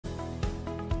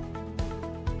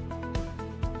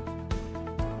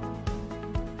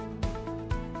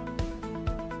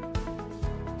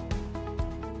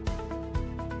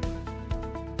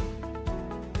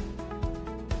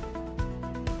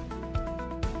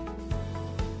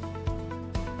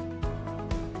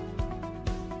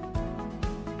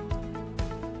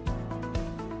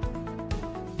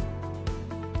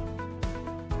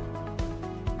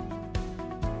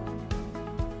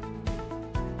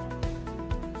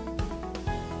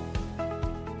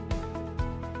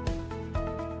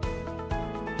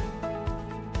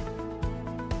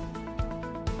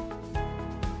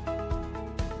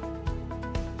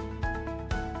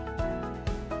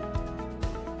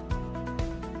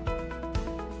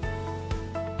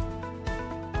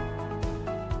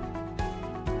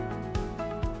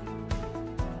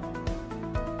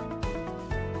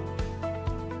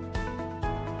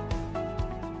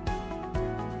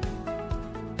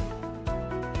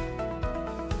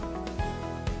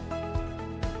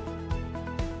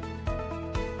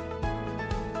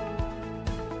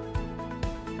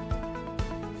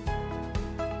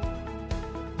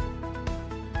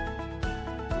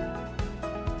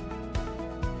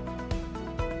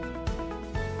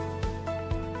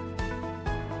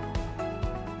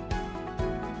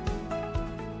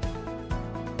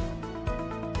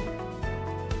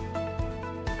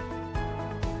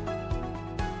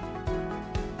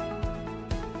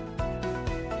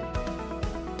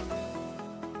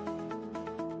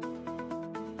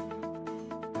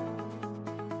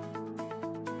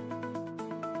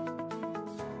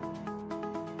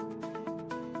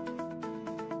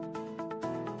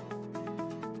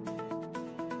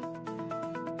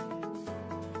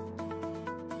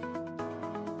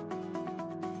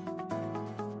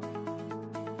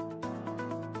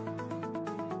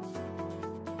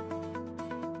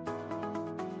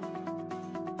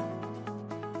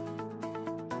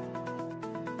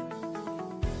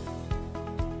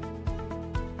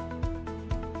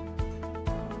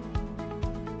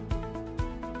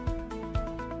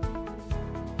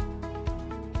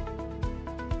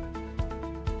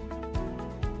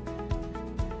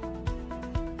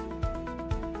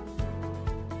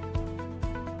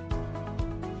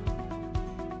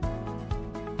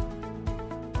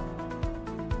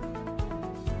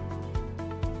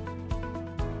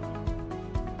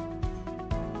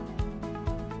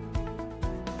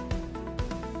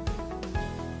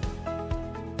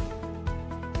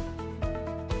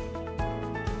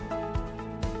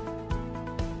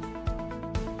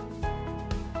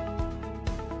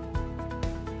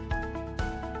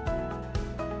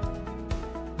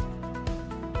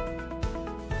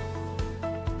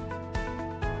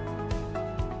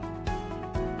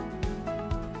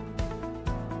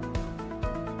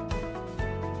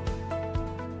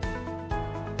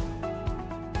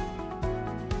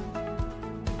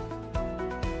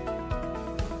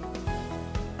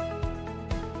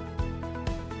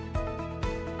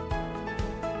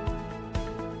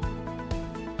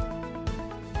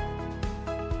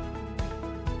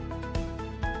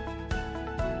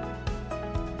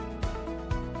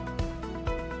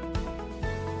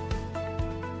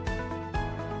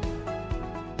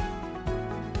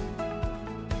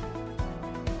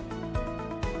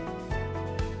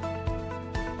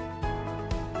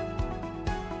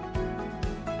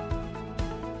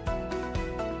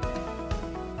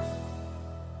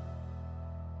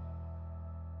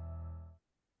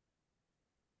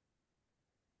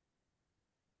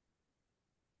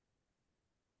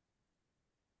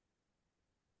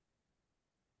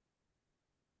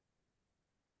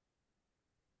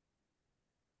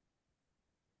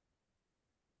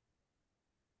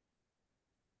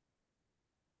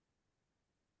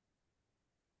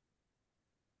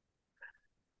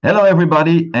Hello,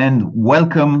 everybody, and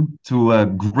welcome to a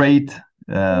great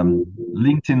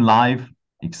LinkedIn Live.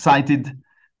 Excited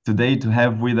today to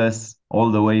have with us,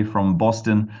 all the way from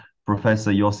Boston,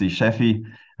 Professor Yossi Sheffi.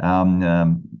 Um,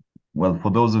 um, well, for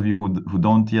those of you who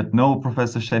don't yet know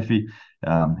Professor Sheffi,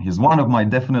 he's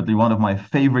definitely one of my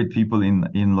favorite people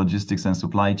in logistics and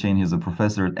supply chain. He's a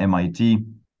professor at MIT.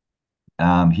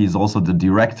 He's also the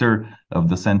director of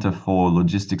the Center for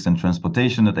Logistics and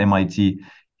Transportation at MIT.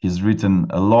 He's written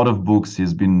a lot of books.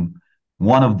 He's been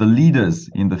one of the leaders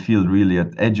in the field, really,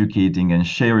 at educating and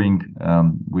sharing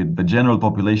with the general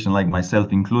population, like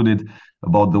myself included,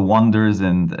 about the wonders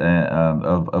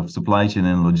of supply chain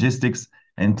and logistics.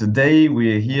 And today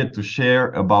we are here to share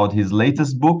about his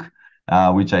latest book,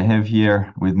 which I have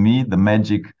here with me, The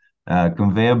Magic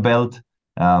Conveyor Belt,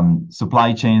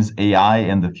 Supply Chains, AI,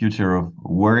 and the Future of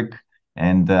Work.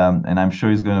 And I'm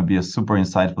sure it's going to be a super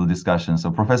insightful discussion.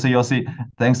 So, Professor Yossi,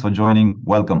 thanks for joining.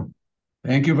 Welcome.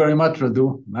 Thank you very much,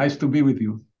 Radu. Nice to be with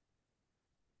you.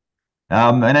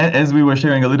 As we were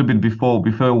sharing a little bit before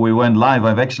we went live,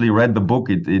 I've actually read the book.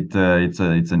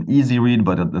 It's an easy read,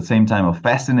 but at the same time a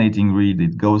fascinating read.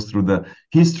 It goes through the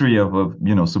history of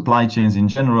supply chains in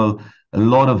general. A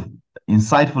lot of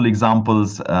insightful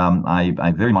examples.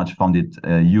 I very much found it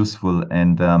useful,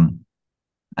 and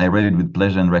I read it with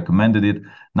pleasure and recommended it.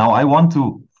 Now I want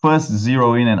to first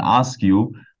zero in and ask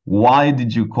you, why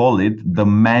did you call it the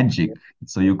magic?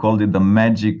 So you called it the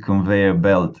magic conveyor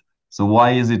belt. So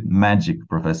why is it magic,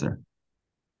 Professor?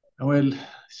 Well,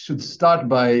 should start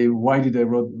by why did I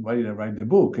write the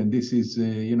book? And this is,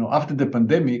 after the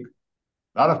pandemic,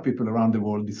 a lot of people around the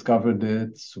world discovered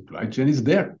that supply chain is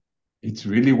there. It's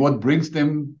really what brings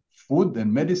them food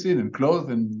and medicine and clothes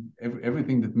and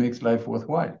everything that makes life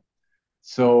worthwhile.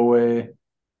 So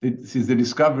this is the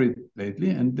discovery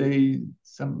lately, and they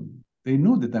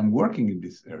knew that I'm working in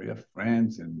this area,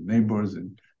 friends and neighbors,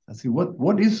 and I say,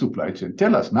 what is supply chain?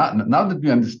 Tell us now that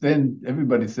we understand.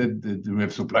 Everybody said that we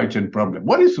have supply chain problem.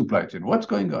 What is supply chain? What's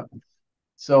going on?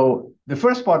 So the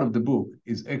first part of the book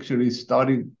is actually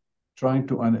trying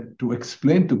to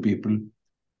explain to people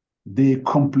the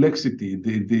complexity,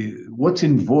 the what's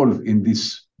involved in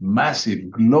this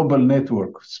massive global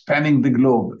network spanning the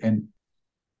globe. And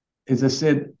as I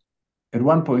said, at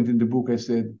one point in the book, I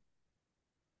said,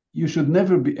 you should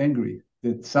never be angry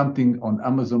that something on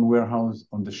Amazon warehouse,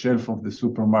 on the shelf of the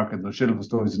supermarket, on the shelf of the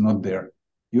store is not there.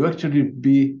 You actually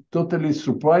be totally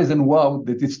surprised and wowed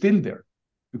that it's still there.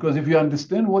 Because if you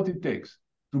understand what it takes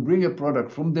to bring a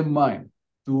product from the mine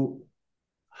to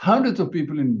hundreds of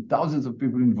people and thousands of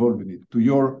people involved in it to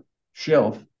your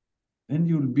shelf, then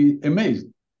you'll be amazed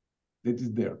that it's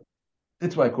there.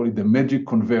 That's why I call it the magic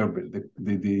conveyor belt,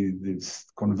 the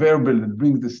conveyor belt that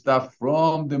brings the stuff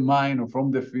from the mine or from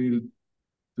the field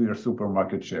to your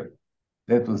supermarket shelf.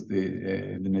 That was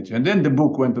the nature. And then the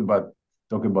book went about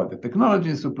talk about the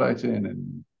technology in supply chain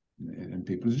and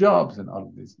people's jobs and all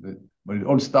of this. But it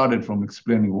all started from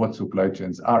explaining what supply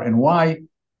chains are and why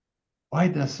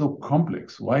they're so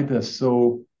complex, why they're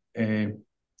so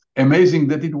amazing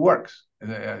that it works.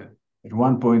 At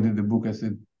one point in the book, I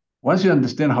said, once you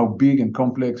understand how big and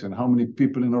complex and how many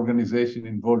people in organization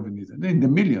involved in this, and in the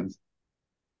millions,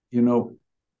 you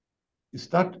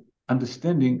start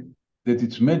understanding that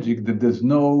it's magic, that there's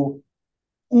no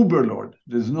Uberlord,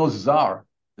 there's no czar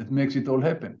that makes it all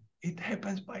happen. It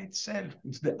happens by itself.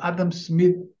 It's the Adam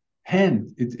Smith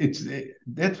hand.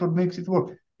 That's what makes it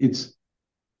work. It's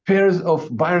pairs of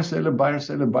buyer, seller, buyer,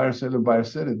 seller, buyer, seller, buyer,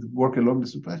 seller that work along the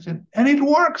supply chain, and it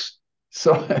works.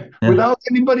 So Yeah. without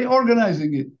anybody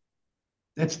organizing it,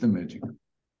 that's the magic.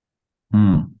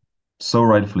 Hmm. So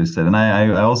rightfully said. And I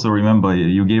also remember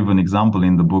you gave an example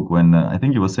in the book when I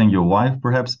think you were saying your wife,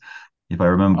 perhaps, if I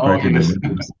remember Oh, correctly,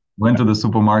 yes. went to the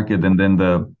supermarket, and then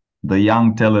the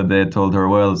young teller there told her,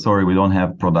 well, sorry, we don't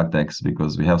have product X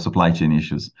because we have supply chain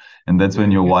issues. And that's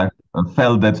when your wife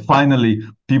felt that finally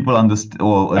people understand,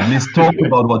 or at least talk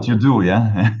about what you do.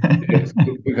 Yeah. Yes,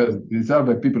 because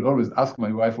people always ask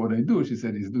my wife what I do. She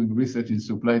said he's doing research in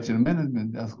supply chain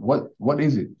management. Ask what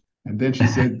is it? And then she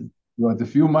said, well, a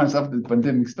few months after the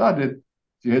pandemic started,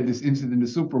 she had this incident in the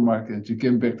supermarket, and she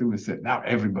came back to me and said, now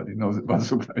everybody knows about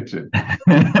supply chain.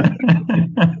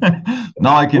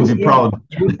 Now I can True be story.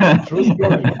 proud. True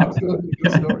story. Absolutely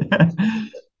true story.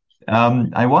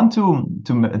 I want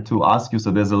to ask you.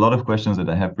 So there's a lot of questions that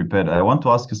I have prepared. I want to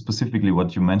ask you specifically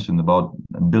what you mentioned about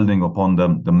building upon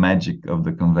the magic of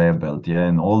the conveyor belt, yeah,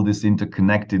 and all these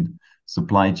interconnected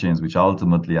supply chains, which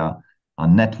ultimately are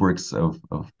networks of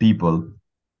people.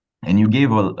 And you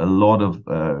gave a lot of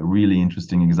really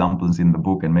interesting examples in the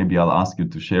book, and maybe I'll ask you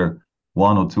to share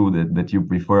one or two that you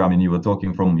prefer. I mean, you were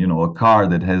talking from, a car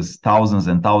that has thousands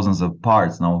and thousands of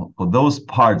parts. Now, for those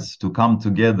parts to come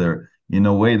together in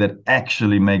a way that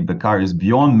actually make the car is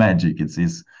beyond magic. It's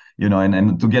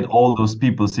and to get all those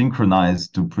people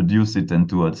synchronized to produce it and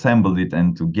to assemble it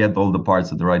and to get all the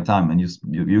parts at the right time. And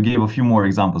you gave a few more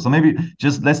examples. So maybe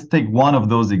just let's take one of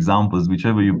those examples,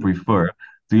 whichever you prefer,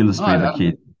 to No, illustrate the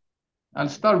case. I'll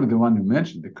start with the one you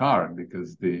mentioned, the car,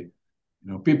 because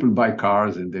people buy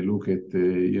cars and they look at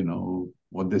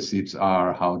what the seats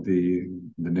are, how the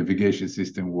navigation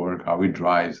system work, how it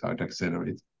drives, how it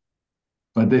accelerates,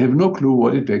 but they have no clue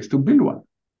what it takes to build one,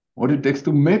 what it takes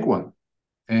to make one.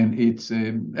 And it's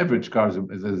average cars,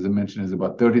 as I mentioned, is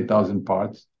about 30,000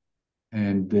 parts,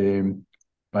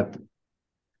 but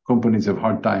companies have a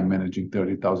hard time managing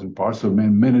 30,000 parts, so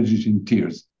manage it in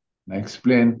tiers. And I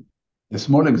explain the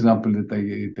small example that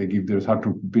I give there is how to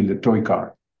build a toy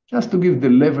car, just to give the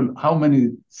level, how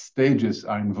many stages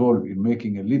are involved in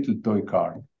making a little toy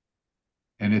car.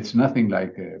 And it's nothing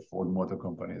like a Ford Motor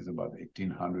Company is about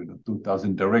 1,800 or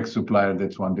 2,000 direct supplier.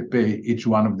 That's one they pay. Each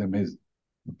one of them has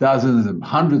dozens and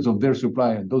hundreds of their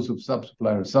suppliers, those of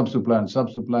sub-supplier, sub-supplier, and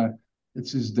sub-supplier.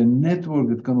 This is the network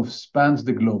that kind of spans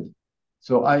the globe.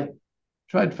 So I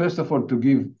tried, first of all, to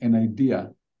give an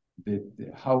idea that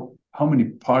how many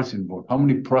parts involved, how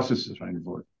many processes are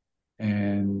involved.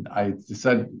 And I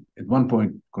decided at one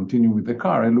point, continue with the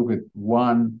car, I look at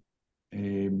one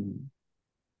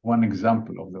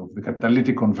example of the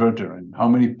catalytic converter and how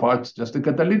many parts just the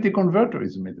catalytic converter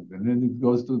is made of. And then it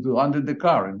goes to under the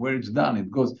car, and where it's done, it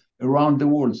goes around the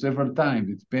world several times.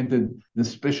 It's painted the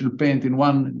special paint in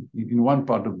one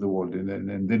part of the world,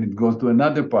 and then it goes to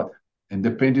another part. And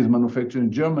the paint is manufactured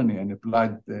in Germany and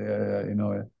applied, in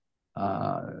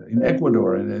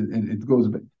Ecuador, and it goes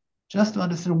back. Just to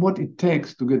understand what it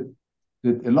takes to get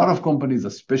that. A lot of companies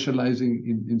are specializing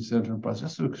in certain parts,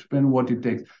 just to explain what it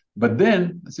takes. But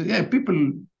then I said, yeah,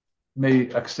 people may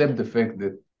accept the fact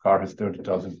that car has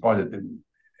 30,000 parts, that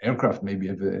aircraft maybe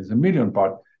has a million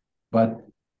parts, but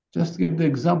just give the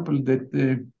example that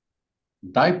a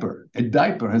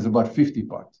diaper has about 50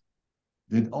 parts.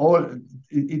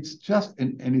 It's just,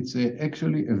 and it's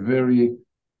actually a very,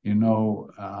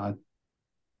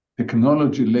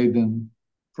 technology-laden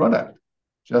product.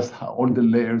 Just how all the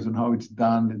layers and how it's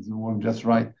done, it's work just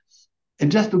right.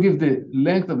 And just to give the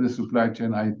length of the supply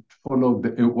chain, I followed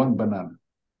one banana.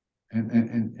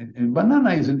 And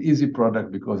banana is an easy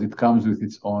product because it comes with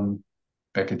its own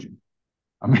packaging.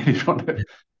 I mean, you don't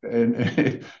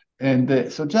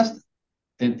have, so just,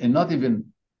 and not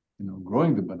even,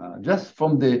 growing the banana, just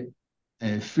from the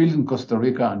field in Costa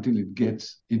Rica until it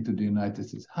gets into the United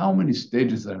States, how many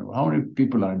stages are involved, how many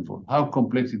people are involved, how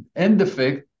complex it, and the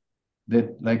fact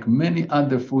that, like many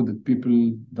other food that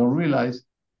people don't realize,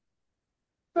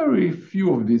 very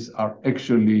few of these are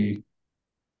actually,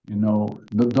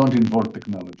 don't involve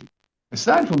technology.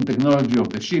 Aside from technology of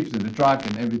the ships and the truck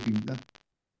and everything, that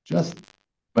just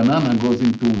banana goes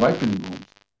into ripening rooms.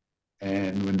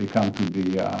 And when they come to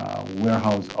the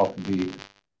warehouse of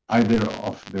either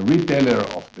of the retailer,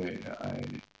 of the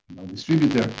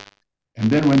distributor, and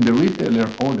then when the retailer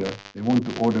they want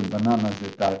to order bananas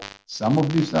that are, some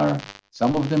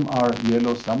of them are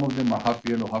yellow, some of them are half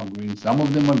yellow, half green, some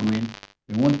of them are green.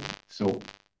 In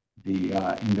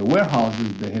the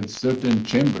warehouses, they have certain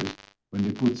chambers when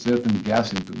they put certain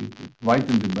gas into it,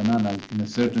 ripen the bananas in a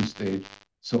certain stage.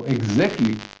 So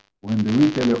exactly when the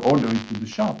retailer orders it to the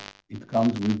shop, it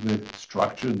comes with the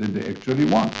structure that they actually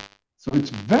want. So it's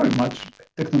very much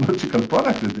a technological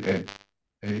product at the end,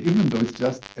 even though it's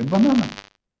just a banana.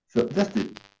 So just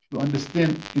to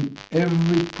understand, in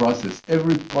every process,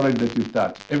 every product that you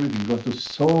touch, everything goes through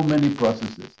so many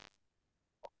processes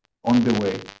on the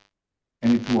way,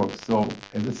 and it works. So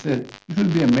as I said, you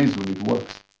should be amazed when it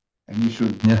works, and you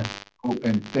should go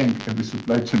and thank every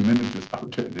supply chain manager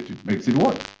out there that it makes it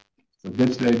work. So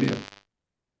that's the idea.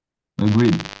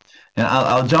 Agreed. And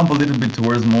I'll jump a little bit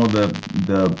towards more the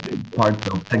part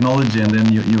of technology, and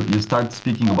then you start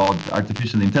speaking about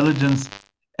artificial intelligence,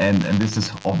 and this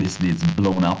is obviously it's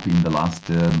blown up in the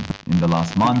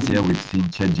last months. Yeah, we've seen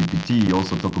ChatGPT. You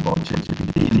also talk about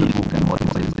ChatGPT in the book and what it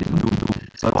can do.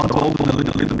 So I want to open a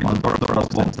little bit further as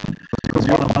well, because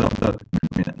you're one of the.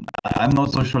 I'm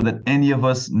not so sure that any of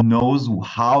us knows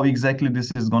how exactly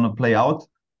this is going to play out.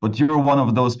 But you're one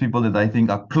of those people that I think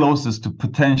are closest to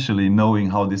potentially knowing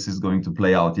how this is going to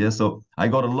play out. Yeah. So I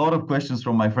got a lot of questions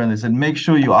from my friend. They said, make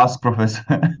sure you ask Professor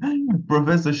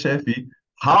Sheffi,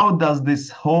 how does this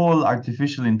whole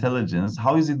artificial intelligence,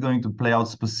 how is it going to play out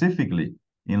specifically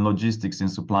in logistics, in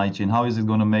supply chain? How is it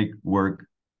going to make work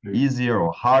easier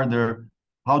or harder?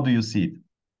 How do you see it?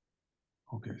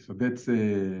 Okay, so that's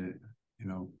a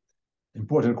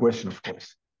important question, of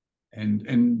course.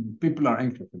 And people are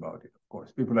anxious about it, of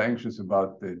course. People are anxious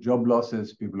about the job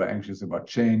losses. People are anxious about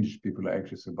change. People are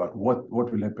anxious about what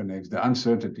will happen next. The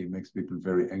uncertainty makes people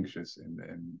very anxious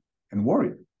and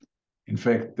worried. In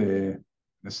fact, the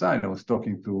side I was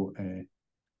talking to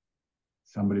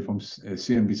somebody from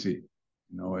CNBC,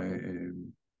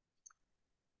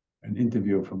 an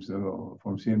interviewer from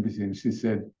CNBC, and she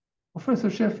said, "Professor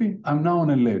Sheffi, I'm now on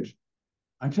a ledge.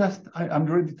 I'm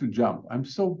ready to jump. I'm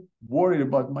so worried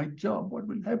about my job. What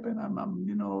will happen?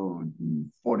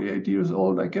 I'm 48 years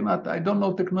old. I don't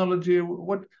know technology.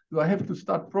 What do I have to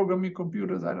start programming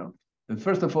computers? I don't." And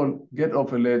first of all, get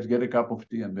off a ledge, get a cup of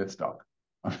tea, and let's talk.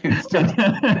 I mean, it's just,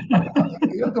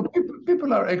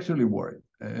 people are actually worried,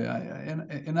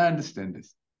 and I understand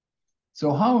this.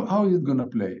 So how is it going to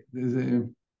play?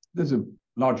 There's a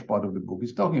large part of the book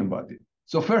is talking about it.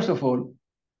 So first of all,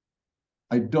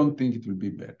 I don't think it will be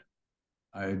bad.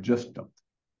 I just don't.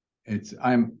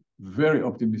 I'm very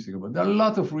optimistic about it. There are a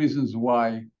lot of reasons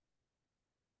why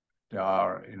there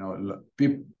are,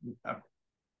 people.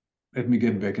 Let me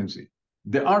get back and see.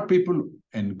 There are people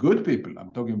and good people, I'm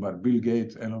talking about Bill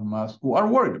Gates, Elon Musk, who are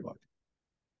worried about it.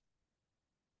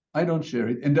 I don't share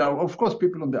it. And there are, of course,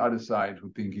 people on the other side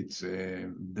who think it's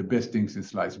the best thing since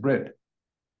sliced bread.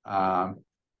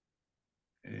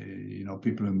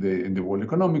 People in the World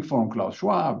Economic Forum, Klaus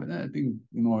Schwab, and I think,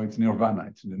 it's nirvana.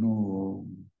 It's the new,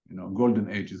 golden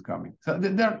age is coming. So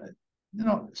there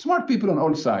are, smart people on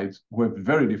all sides who have a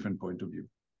very different point of view.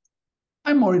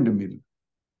 I'm more in the middle.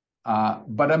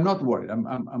 But I'm not worried. I'm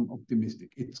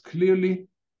optimistic. It's clearly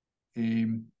a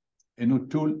new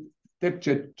tool. Take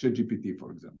ChatGPT,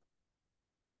 for example.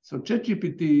 So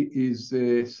ChatGPT is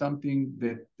something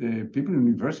that people in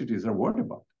universities are worried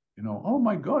about. Oh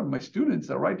my God, my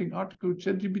students are writing articles with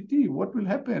ChatGPT. What will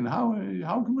happen? How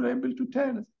will I be able to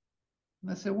tell? And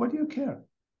I say, what do you care?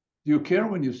 Do you care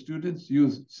when your students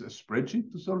use a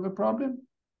spreadsheet to solve a problem?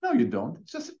 No, you don't.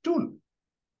 It's just a tool.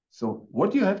 So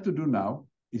what you have to do now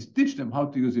is teach them how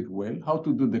to use it well, how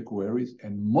to do the queries,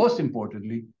 and most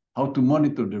importantly, how to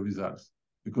monitor the results.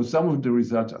 Because some of the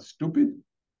results are stupid.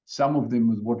 Some of them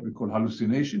is what we call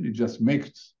hallucination. It just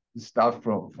makes stuff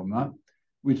from that,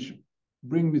 which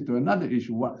brings me to another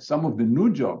issue. Some of the new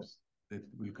jobs that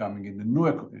will coming in the new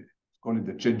economy, call it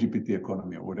the ChatGPT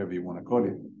economy or whatever you want to call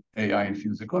it,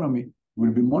 AI-infused economy,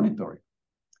 will be monitoring.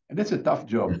 And that's a tough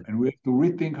job. And we have to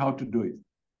rethink how to do it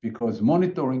because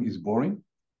monitoring is boring.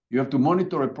 You have to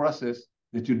monitor a process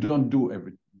that you don't do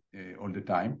all the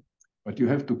time, but you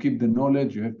have to keep the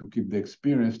knowledge, you have to keep the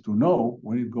experience to know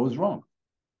when it goes wrong.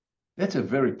 That's a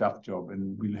very tough job,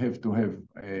 and we'll have to have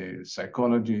a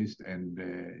psychologist and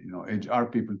HR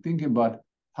people thinking about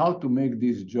how to make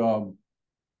this job,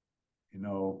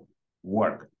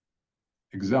 work.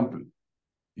 Example: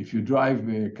 if you drive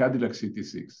a Cadillac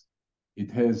CT6, it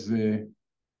has it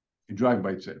drives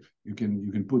by itself. You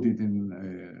can put it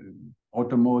in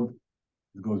auto mode;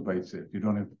 it goes by itself. You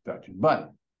don't have to touch it.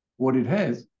 But what it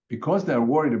has, because they're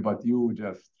worried about you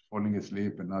just falling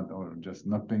asleep or just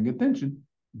not paying attention.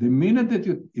 The minute that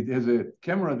it has a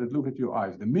camera that looks at your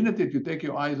eyes, the minute that you take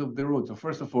your eyes off the road, so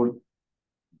first of all,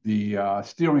 the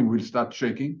steering will start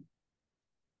shaking.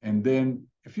 And then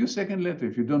a few seconds later,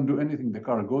 if you don't do anything, the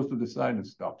car goes to the side and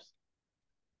stops.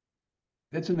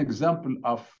 That's an example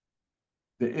of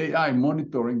the AI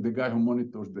monitoring the guy who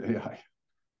monitors the AI.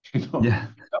 Yeah.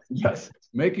 Just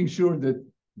making sure that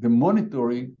the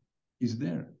monitoring is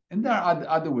there. And there are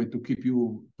other ways to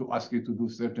ask you to do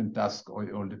certain tasks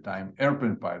all the time.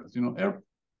 Airplane pilots,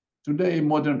 today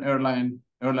modern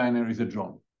airliner is a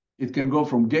drone. It can go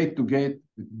from gate to gate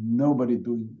with nobody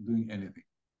doing anything.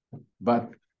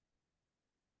 But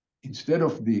instead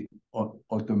of the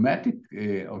automatic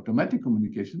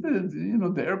communication,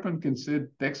 the airplane can send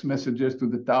text messages to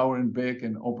the tower and back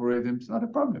and operate them. It's not a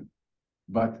problem.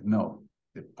 But no,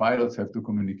 the pilots have to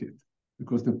communicate.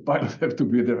 Because the pilots have to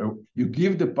be there. You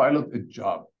give the pilot a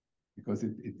job because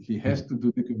he has to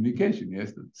do the communication.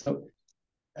 So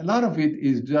a lot of it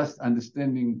is just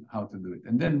understanding how to do it.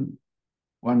 And then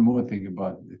one more thing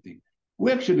about the thing.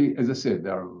 We actually, as I said,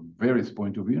 there are various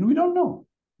points of view, and we don't know.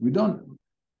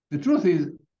 The truth is,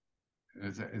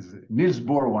 as Niels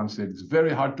Bohr once said, it's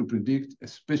very hard to predict,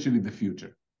 especially the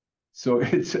future. So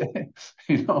it's,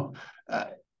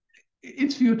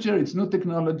 it's future, it's new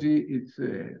technology.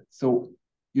 So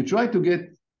you try to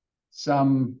get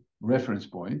some reference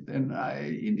point. And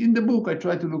in the book, I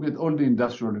try to look at all the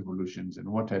industrial revolutions and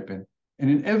what happened. And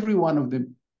in every one of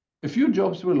them, a few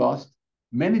jobs were lost,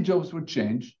 many jobs were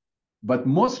changed, but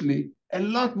mostly a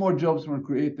lot more jobs were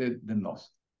created than lost.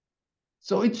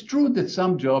 So it's true that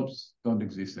some jobs don't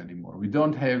exist anymore. We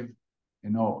don't have,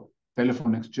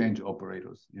 telephone exchange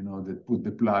operators, that put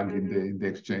the plug in the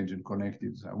exchange and connect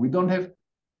it. We don't have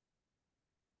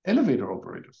elevator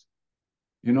operators.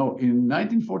 In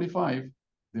 1945,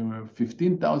 there were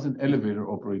 15,000 elevator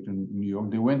operators in New York.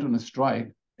 They went on a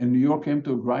strike, and New York came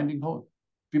to a grinding halt.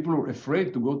 People were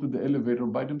afraid to go to the elevator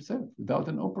by themselves without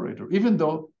an operator, even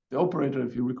though the operator,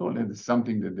 if you recall, had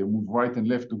something that they move right and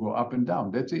left to go up and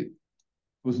down. That's it. It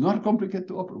was not complicated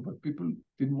to operate, but people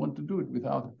didn't want to do it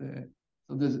without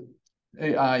so there's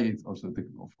AI. It's also,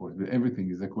 of course, everything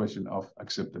is a question of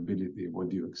acceptability. What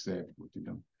do you accept? What you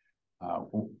don't?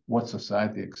 What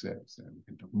society accepts? And we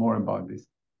can talk more about this.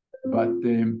 But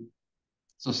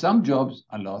so some jobs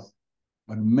are lost,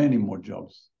 but many more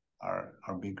jobs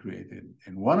are being created.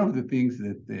 And one of the things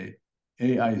that the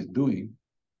AI is doing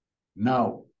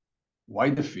now, why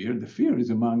the fear? The fear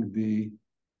is among the,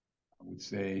 I would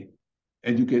say,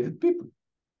 educated people.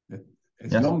 That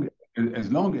as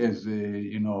long as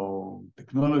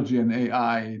technology and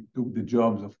AI took the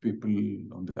jobs of people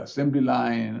on the assembly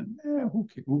line,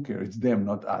 who cares? It's them,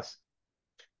 not us.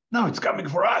 Now it's coming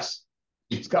for us.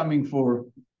 It's coming for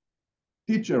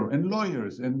teacher and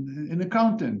lawyers and an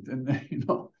accountant, and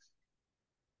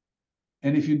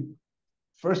And if you,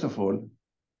 first of all,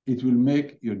 it will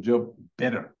make your job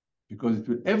better, because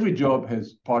every job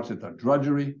has parts that are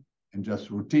drudgery and just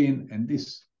routine, and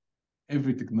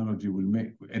every technology will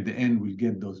make, at the end, will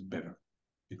get those better,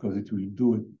 because it will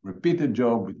do a repeated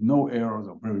job with no errors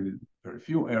or very, very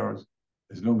few errors,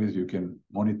 as long as you can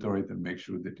monitor it and make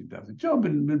sure that it does the job.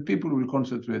 And then people will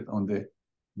concentrate on the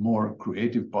more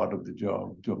creative part of the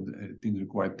job, things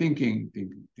require thinking,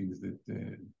 things that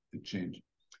change.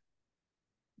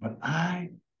 But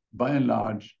I, by and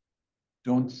large,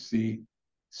 don't see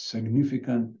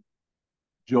significant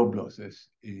job losses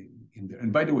in there.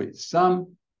 And by the way,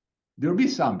 there'll be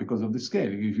some because of the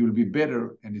scale. If you'll be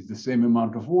better and it's the same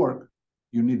amount of work,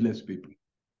 you need less people.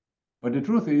 But the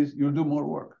truth is, you'll do more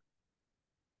work.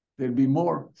 There'll be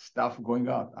more stuff going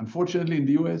out. Unfortunately, in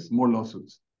the US, more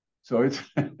lawsuits. So it's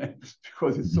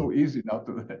because it's so easy now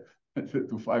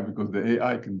to fight, because the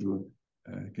AI can do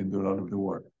a lot of the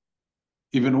work.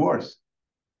 Even worse,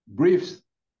 briefs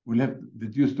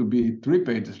that used to be 3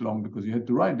 pages long because you had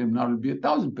to write them, now it'll be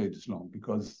 1,000 pages long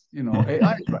because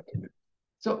AI is writing it.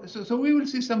 So we will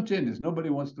see some changes. Nobody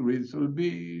wants to read, so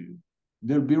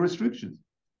there'll be restrictions.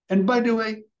 And by the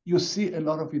way, you see a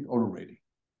lot of it already.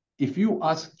 If you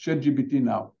ask ChatGPT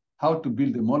now how to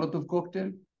build a Molotov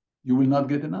cocktail, you will not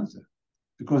get an answer,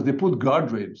 because they put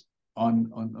guardrails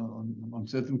on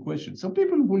certain questions. So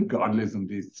people will guardrails on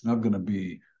this. It's not going to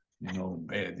be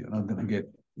bad. You're not going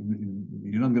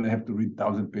to have to read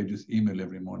 1,000 pages email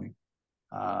every morning.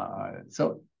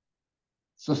 So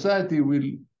society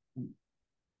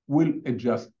will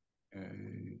adjust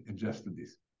to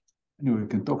this. Anyway, we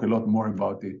can talk a lot more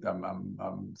about it.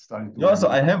 I'm starting to. Yeah, so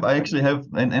I actually have,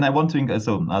 and I want to.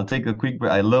 So I'll take a quick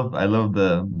break. I love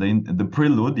the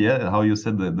prelude. Yeah, how you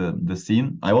said the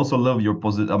scene. I also love your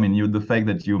positive. I mean, the fact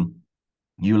that you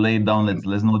laid down.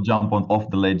 Let's not jump off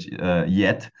the ledge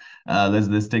yet.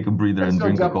 Let's take a breather and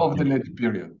drink a coffee. Off the ledge.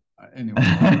 Period. Anyway.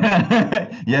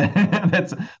 Yeah,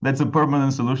 that's a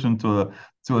permanent solution to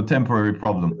a temporary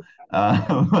problem.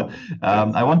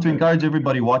 I want to encourage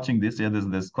everybody watching this. Yeah,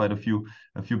 there's quite a few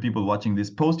people watching this.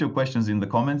 Post your questions in the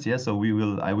comments. Yeah, so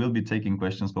I will be taking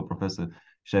questions for Professor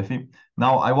Sheffi.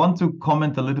 Now, I want to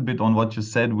comment a little bit on what you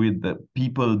said with the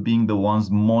people being the ones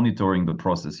monitoring the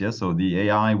process. Yeah, so the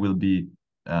AI will be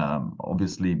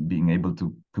obviously being able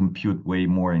to compute way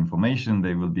more information.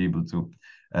 They will be able to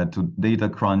data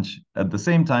crunch. At the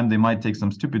same time, they might take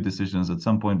some stupid decisions at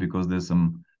some point because there's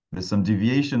some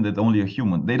deviation that only a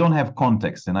human. They don't have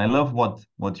context, and I love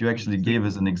what you actually gave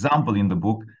as an example in the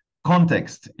book.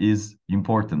 Context is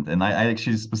important, and I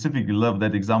actually specifically love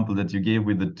that example that you gave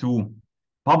with the 2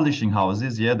 publishing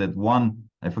houses. Yeah, that one,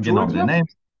 I forget now the name.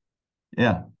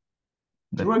 Yeah,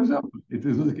 true example.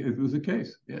 It was a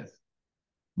case. Yes.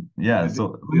 Yeah.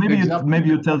 So maybe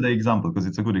you tell the example, because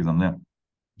it's a good example. Yeah.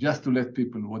 Just to let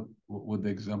people what the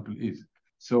example is.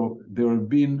 So there have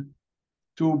been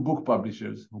 2 book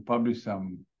publishers who published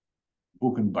some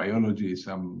book in biology,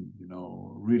 some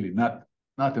really not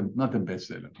a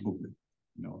bestseller book that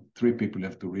 3 people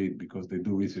have to read because they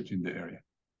do research in the area.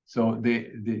 So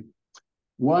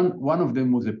one of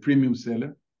them was a premium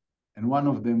seller, and one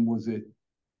of them was a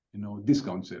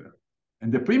discount seller.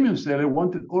 And the premium seller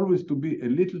wanted always to be a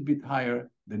little bit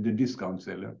higher than the discount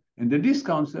seller, and the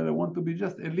discount seller wanted to be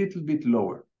just a little bit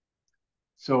lower.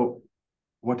 So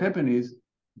what happened is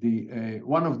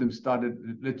one of them started,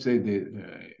 let's say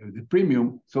the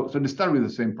premium. So they start with the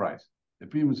same price. The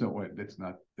premium said, well,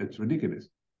 that's ridiculous,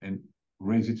 and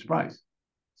raise its price.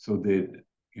 So the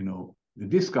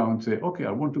discount say, okay,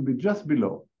 I want to be just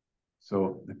below.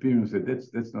 So the premium said,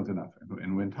 that's not enough,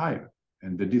 and went higher.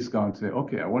 And the discount say,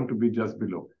 okay, I want to be just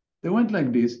below. They went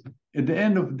like this. At the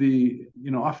end of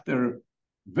after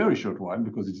very short while,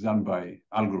 because it's done by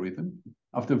algorithm,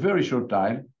 after very short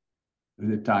time,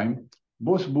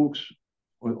 both books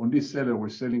on this seller were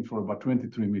selling for about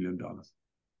 $23 million.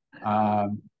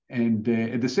 And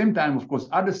at the same time, of course,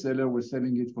 other sellers were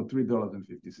selling it for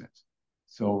 $3.50.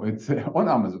 So it's on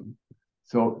Amazon.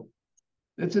 So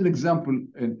that's an example,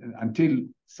 and until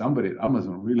somebody at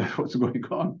Amazon realized what's going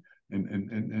on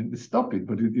and stop it.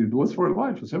 But it was for a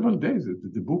while, for several days.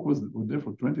 The book was there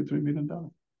for $23 million.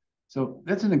 So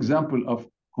that's an example of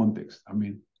context. I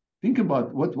mean, think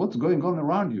about what's going on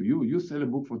around you. You sell a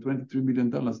book for $23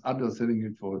 million, others selling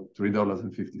it for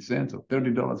 $3.50 or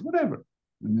 $30, whatever.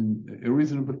 And then a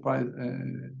reasonable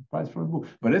price for a book.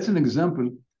 But that's an example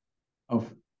of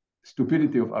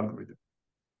stupidity of algorithm.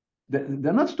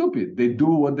 They're not stupid. They do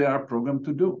what they are programmed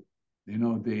to do.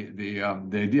 The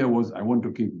idea was, I want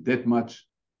to keep that much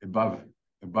above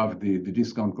the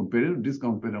discount competitor.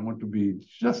 Discount competitor, I want to be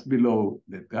just below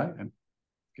that guy, and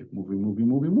kept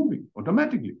moving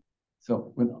automatically.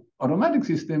 So when automatic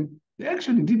system, they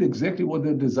actually did exactly what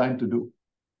they're designed to do.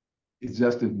 It's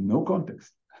just in no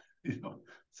context,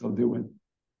 So they went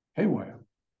haywire.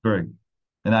 Correct.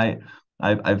 And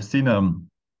I've seen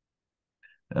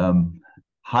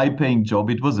high-paying job.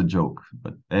 It was a joke,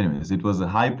 but anyways, it was a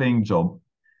high-paying job.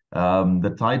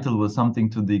 The title was something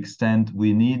to the extent,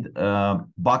 we need a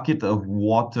bucket of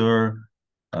water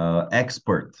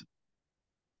expert,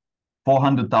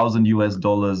 400,000 US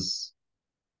dollars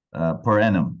per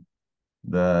annum.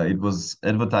 It was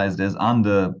advertised as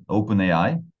under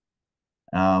OpenAI.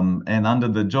 And under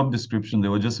the job description,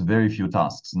 there were just very few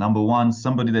tasks. Number one,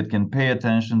 somebody that can pay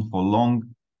attention for long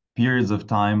periods of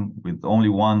time with only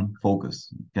one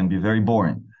focus. It can be very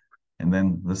boring. And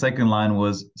then the second line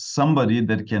was somebody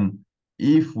that can,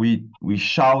 if we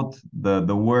shout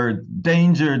the word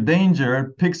danger,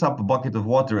 danger, picks up a bucket of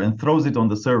water and throws it on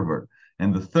the server.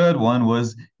 And the third one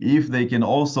was if they can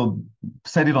also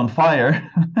set it on fire,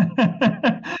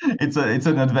 it's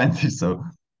an advantage. So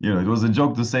it was a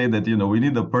joke to say that we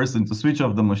need a person to switch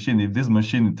off the machine if this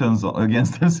machine turns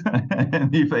against us,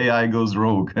 and if AI goes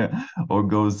rogue or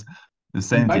goes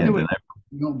sentient. By the way,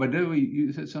 but then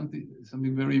you said something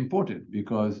very important,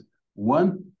 because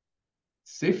one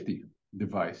safety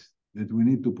device that we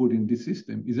need to put in this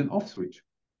system is an off switch.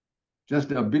 Just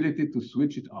the ability to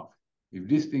switch it off. If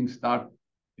these things start,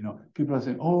 people are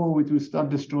saying, "Oh, it will start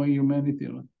destroying humanity."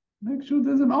 Make sure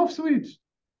there's an off switch.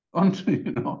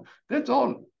 That's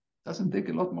all. Doesn't take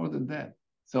a lot more than that.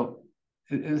 So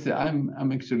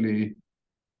I'm actually,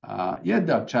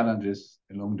 there are challenges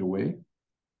along the way,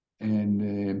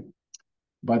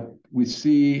 but we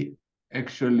see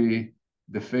actually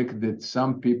the fact that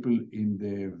some people in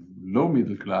the low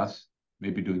middle class may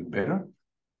be doing better,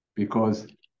 because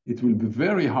it will be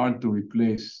very hard to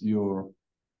replace your,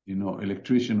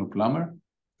 electrician or plumber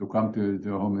to come to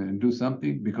your home and do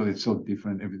something, because it's so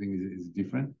different. Everything is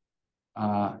different.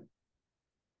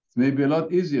 It's maybe a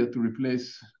lot easier to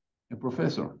replace a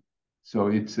professor. So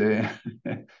it's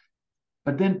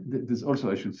but then there's also,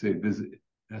 I should say, there's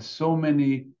so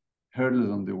many hurdles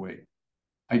on the way.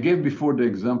 I gave before the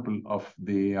example of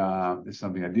there's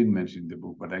something I didn't mention in the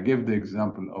book, but I gave the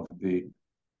example of the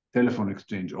telephone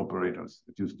exchange operators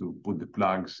that used to put the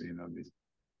plugs in on this.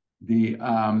 The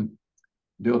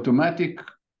automatic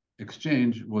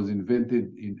exchange was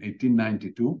invented in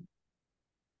 1892.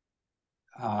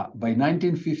 By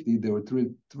 1950, there were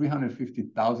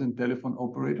 350,000 telephone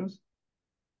operators.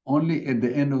 Only at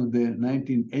the end of the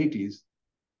 1980s,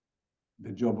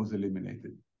 the job was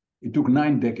eliminated. It took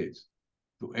 9 decades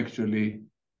to actually,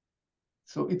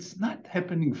 so it's not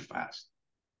happening fast.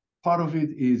 Part of it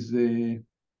is the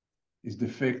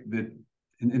fact that,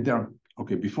 and there are,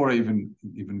 okay, before I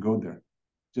even go there,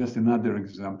 just another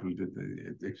example that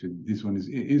actually this one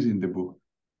is in the book,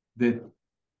 that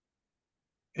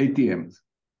ATMs.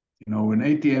 When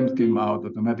ATMs came out,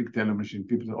 automatic teller machine,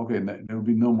 people said, okay, there will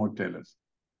be no more tellers.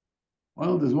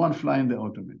 Well, there's one fly in the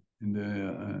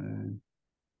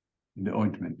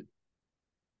ointment.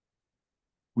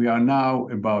 We are now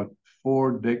about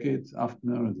 4 decades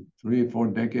after, 3 or 4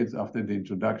 decades after the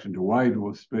introduction, the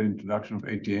widespread introduction of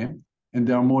ATM, and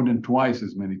there are more than twice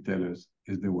as many tellers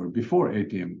as there were before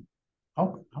ATM.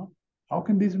 How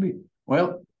can this be?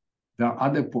 Well, there are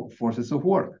other forces of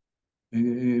work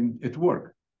at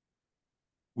work.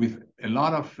 with a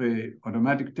lot of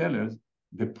automatic tellers,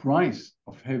 the price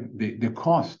of the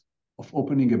cost of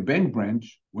opening a bank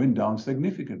branch went down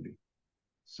significantly.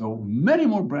 So many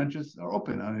more branches are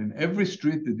open. I mean, every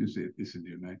street that you see, this in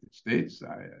the United States,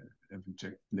 I haven't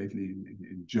checked lately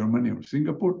in Germany or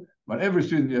Singapore, but every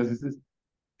street, yes,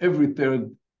 every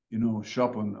third,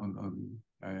 shop on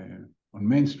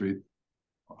Main Street,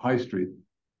 High Street,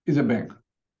 is a bank.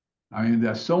 I mean,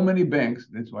 there are so many banks.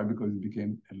 That's why, because it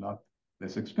became a lot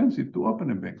less expensive to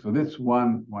open a bank. So that's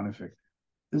one effect.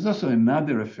 There's also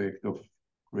another effect of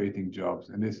creating jobs,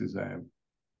 and this is I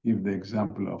give the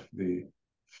example of the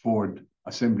Ford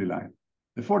assembly line.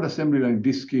 The Ford assembly line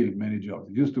de-skilled many jobs.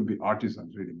 It used to be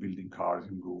artisans really building cars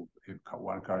in group,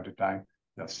 one car at a time.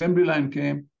 The assembly line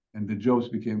came, and the jobs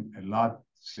became a lot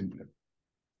simpler.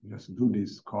 Just do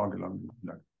this, cog along.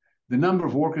 The number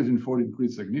of workers in Ford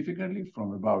increased significantly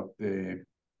from about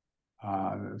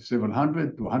several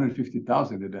hundred to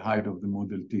 150,000 at the height of the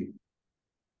Model T.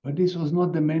 But this was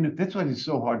not the main. That's why it's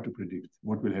so hard to predict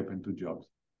what will happen to jobs.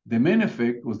 The main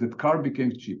effect was that car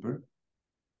became cheaper.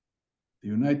 The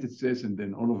United States and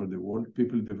then all over the world,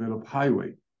 people develop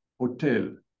highway, hotel,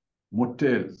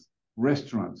 motels,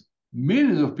 restaurants,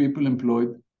 millions of people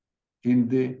employed in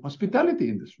the hospitality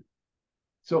industry.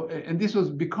 So, and this was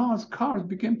because cars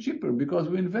became cheaper, because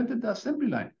we invented the assembly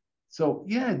line. So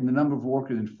yeah, the number of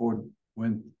workers in Ford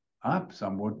went up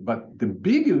somewhat, but the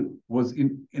bigger was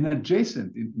in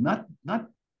adjacent, not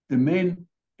the main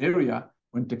area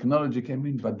when technology came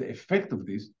in, but the effect of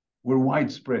this were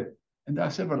widespread. And there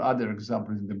are several other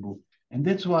examples in the book. And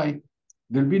that's why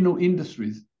there'll be no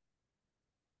industries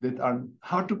that are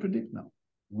hard to predict now.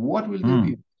 What will they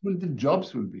be? What will the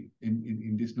jobs will be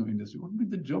in this new industry? What will be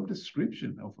the job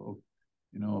description of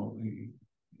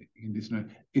in this new?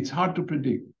 It's hard to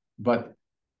predict, but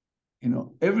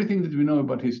everything that we know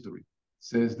about history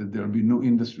says that there will be new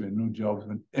industry and new jobs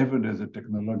whenever there's a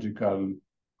technological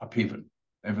upheaval,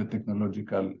 ever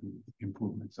technological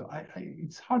improvement. So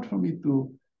it's hard for me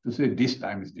to say this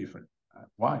time is different.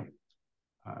 Why?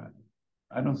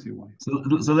 I don't see why.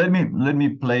 So let me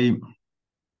play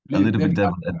a little bit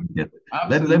devil advocate.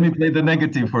 Let me play the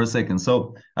negative for a second.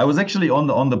 So I was actually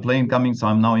on the plane coming. So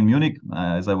I'm now in Munich.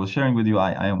 As I was sharing with you,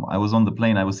 I was on the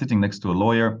plane. I was sitting next to a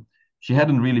lawyer. She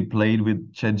hadn't really played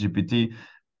with ChatGPT,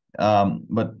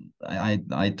 but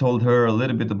I told her a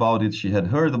little bit about it. She had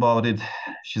heard about it.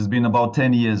 She's been about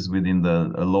 10 years within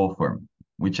the law firm,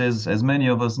 which is, as many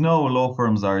of us know, law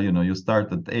firms are, you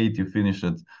start at 8, you finish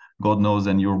at God knows,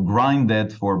 and you grind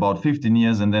that for about 15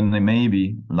 years, and then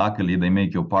luckily, they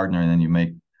make you a partner, and then you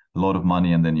make a lot of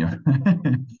money, and then you're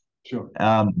Sure.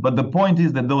 But the point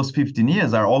is that those 15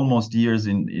 years are almost years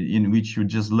in which you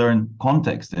just learn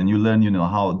context, and you learn,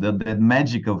 how that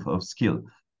magic of skill.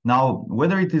 Now,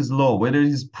 whether it is law, whether it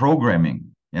is programming,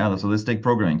 so let's take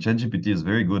programming. ChatGPT is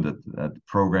very good at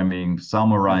programming,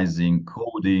 summarizing,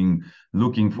 coding,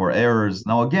 looking for errors.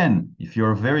 Now, again, if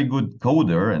you're a very good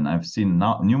coder, and I've seen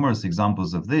numerous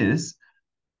examples of this,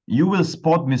 you will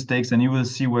spot mistakes and you will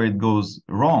see where it goes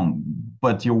wrong,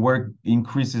 but your work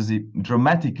increases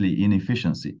dramatically in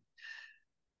efficiency.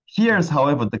 Here's,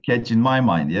 however, the catch in my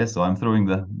mind. So I'm throwing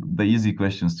the easy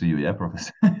questions to you,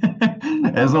 Professor,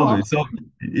 as always. So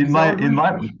in my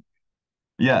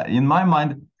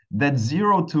mind, that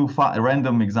 0 to 5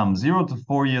 random exam, 0 to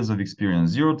 4 years of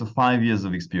experience, 0 to 5 years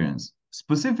of experience,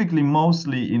 specifically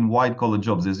mostly in white collar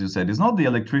jobs, as you said, it's not the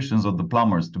electricians or the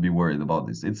plumbers to be worried about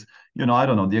this. It's, I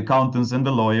don't know, the accountants and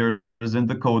the lawyers and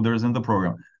the coders and the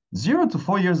program. 0 to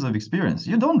 4 years of experience,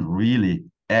 you don't really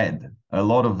add a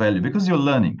lot of value because you're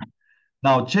learning.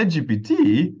 Now,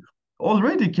 ChatGPT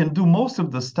already can do most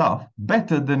of the stuff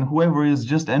better than whoever is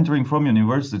just entering from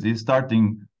university,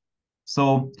 starting.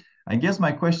 So I guess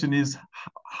my question is,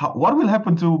 what will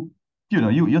happen to,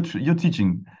 you're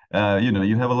teaching,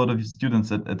 you have a lot of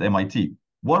students at MIT.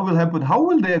 What will happen? How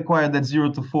will they acquire that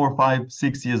 0 to 4, 5,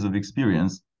 6 years of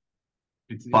experience?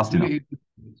 It's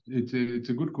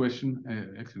a good question,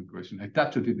 excellent question. I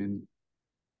touched on it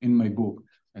in my book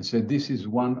and said this is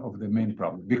one of the main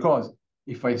problems, because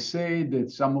if I say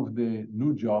that some of the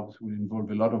new jobs will involve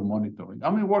a lot of monitoring,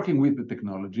 working with the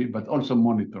technology, but also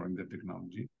monitoring the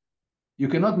technology. You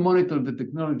cannot monitor the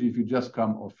technology if you just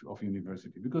come off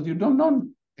university, because you don't know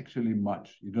actually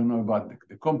much. You don't know about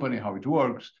the company, how it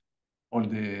works,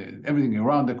 everything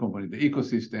around the company, the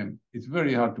ecosystem. It's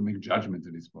very hard to make judgments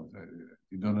at this point.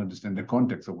 You don't understand the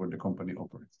context of where the company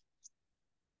operates.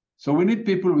 So we need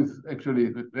people with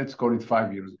actually, let's call it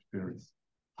 5 years experience.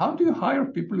 How do you hire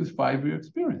people with 5-year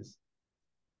experience?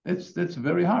 That's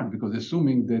very hard, because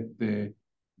assuming that the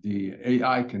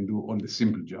AI can do all the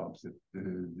simple jobs that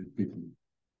people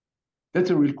do. That's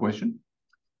a real question,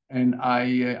 and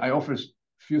I offer a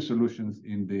few solutions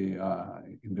in the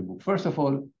book. First of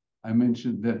all, I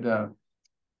mentioned that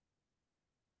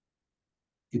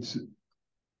it's,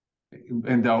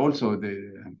 and also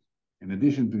in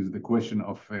addition to the question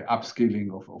of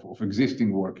upskilling of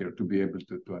existing worker to be able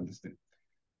to understand.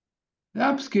 The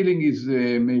upskilling is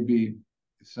maybe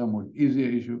somewhat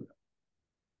easier,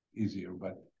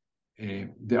 but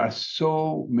there are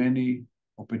so many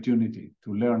opportunities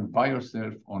to learn by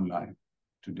yourself online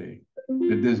today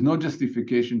that there's no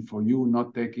justification for you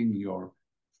not taking your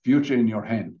future in your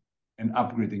hand and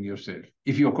upgrading yourself.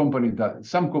 If your company does,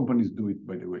 some companies do it,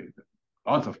 by the way.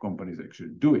 Lots of companies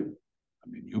actually do it. I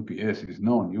mean, UPS is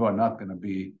known. You are not going to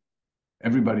be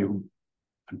everybody who,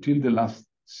 until the last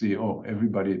CEO,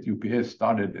 everybody at UPS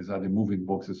started as either moving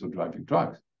boxes or driving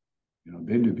trucks. You know,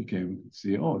 then you became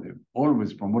CEO. They're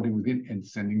always promoting within and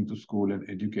sending to school and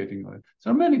educating.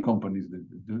 So many companies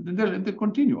that they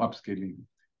continue upscaling.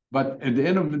 But at the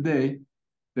end of the day,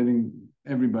 telling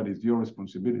everybody it's your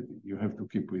responsibility. You have to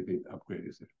keep with it, upgrade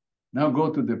yourself. Now go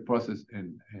to the process,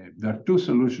 and there are two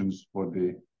solutions for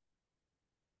the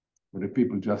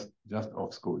people just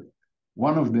off school.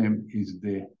 One of them is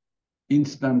the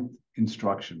instant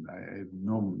instruction. I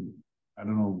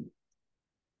don't know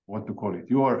what to call it.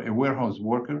 You are a warehouse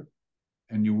worker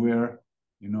and you wear,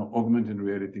 augmented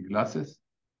reality glasses.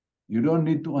 You don't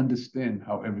need to understand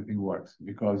how everything works,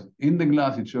 because in the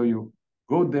glass it shows you,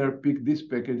 go there, pick these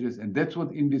packages, and that's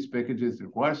what in these packages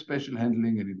requires special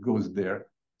handling, and it goes there.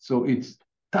 So it's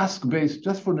task-based,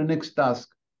 just for the next task,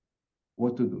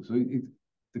 what to do. So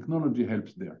technology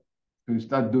helps there. So you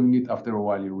start doing it, after a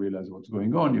while you realize what's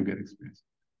going on, you get experience.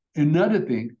 Another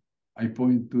thing, I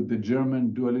point to the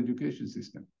German dual education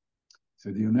system.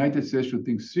 So the United States should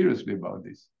think seriously about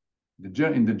this.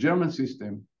 In the German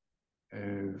system,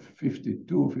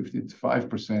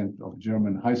 55% of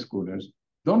German high schoolers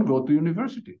don't go to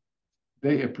university.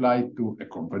 They apply to a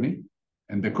company,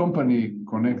 and the company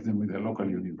connects them with a local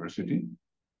university,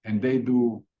 and they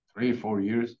do 3 or 4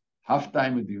 years, half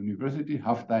time at the university,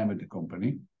 half time at the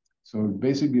company. So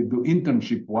basically do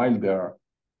internship while they're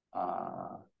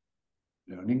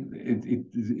learning.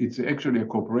 It's actually a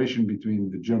cooperation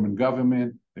between the German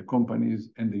government, the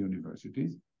companies, and the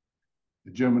universities.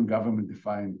 The German government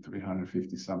defined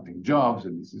 350 something jobs,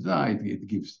 and this is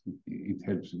it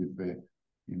helps with the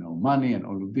money and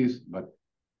all of this. But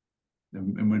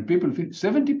when people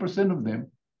 70% of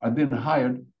them are then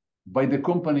hired by the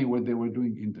company where they were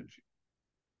doing internship,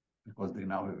 because they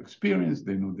now have experience,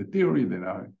 they know the theory, they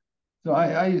know. So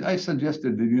I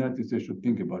suggested the United States should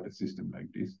think about a system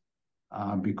like this,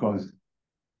 because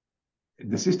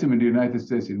the system in the United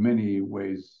States, in many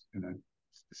ways,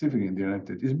 specifically in the United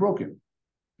States, is broken.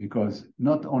 Because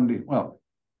not only,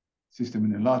 system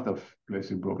in a lot of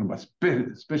places broken, but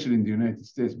especially in the United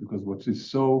States, because what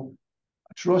is so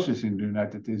atrocious in the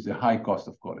United States is the high cost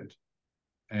of college.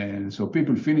 And so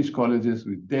people finish colleges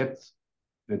with debts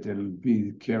that they'll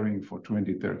be carrying for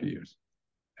 20, 30 years.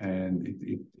 And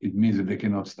it means that they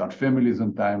cannot start families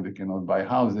on time, they cannot buy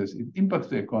houses, it impacts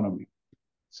the economy.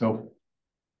 So,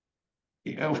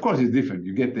 of course, it's different.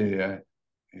 You get a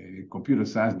computer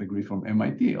science degree from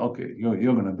MIT, okay, you're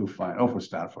going to do fine. Or for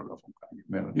Stanford, or from Carnegie,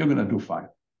 you're going to do fine.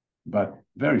 But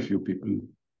very few people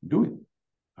do it.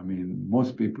 I mean,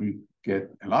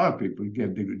 a lot of people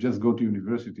get degrees, just go to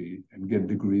university and get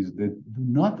degrees that do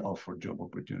not offer job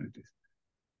opportunities.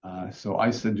 So I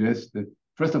suggest that,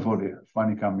 first of all, they're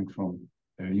funny coming from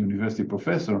a university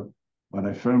professor, but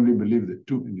I firmly believe that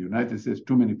in the United States,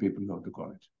 too many people go to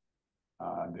college.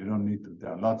 They don't need to.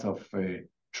 There are lots of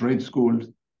trade schools,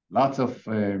 lots of,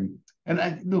 and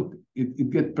it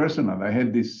gets personal. I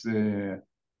had this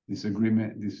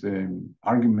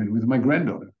argument with my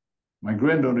granddaughter. My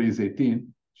granddaughter is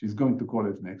 18. She's going to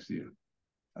college next year.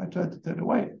 I tried to tell her,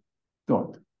 why?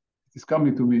 Don't. It's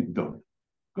coming to me, don't.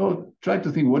 Go try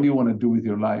to think, what do you want to do with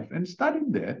your life, and study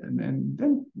that. And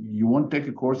then you want to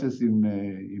take courses in,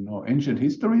 ancient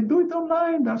history, do it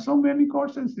online. There are so many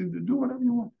courses, do whatever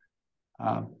you want.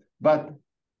 But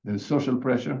there's social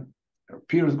pressure. Her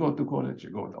peers go to college, she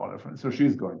goes with all her friends, so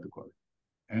she's going to college.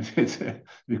 And it's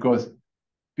because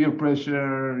peer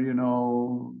pressure,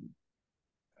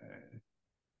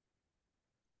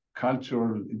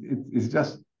 cultural, it's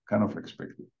just kind of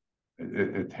expected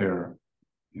at her,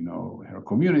 her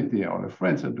community, all her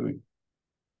friends are doing.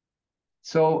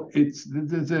 So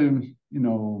there's a,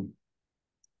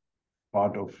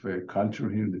 part of culture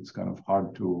here that's kind of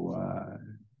hard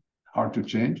to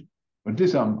change. But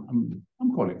this, I'm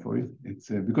calling for it. It's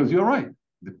because you're right.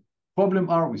 The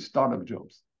problem are with startup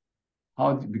jobs.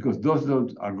 Because those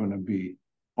jobs are going to be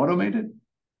automated,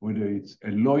 whether it's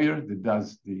a lawyer that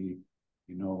does the,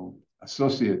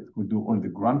 associate who do all the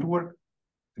grunt work.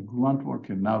 The grunt work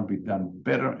can now be done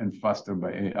better and faster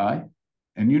by AI.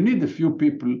 And you need a few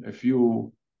people, a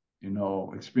few,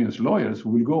 experienced lawyers who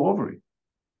will go over it.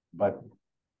 But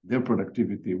their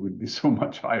productivity will be so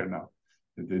much higher now.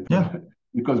 Yeah.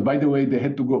 Because, by the way, they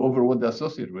had to go over what the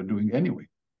associate were doing anyway.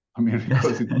 I mean,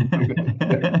 because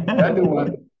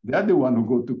they're the one who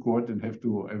go to court and have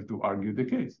to argue the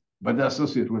case. But the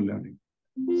associate were learning.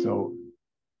 So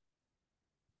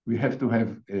we have to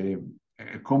have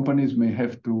companies may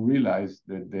have to realize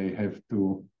that they have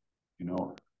to,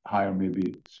 hire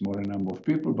maybe smaller number of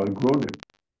people, but grow them.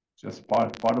 Just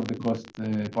part of the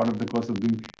cost of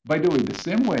doing. By the way, the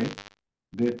same way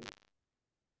that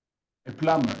a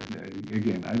plumber,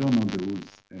 again, I don't know the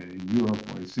rules in Europe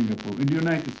or in Singapore. In the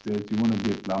United States, you want to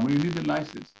be a plumber, you need a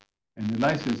license. And the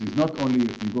license is not only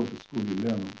if you go to school, you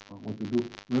learn what to do.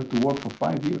 You have to work for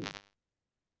 5 years.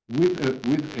 With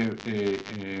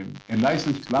a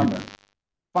licensed plumber,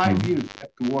 5 years you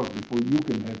have to work before you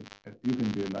can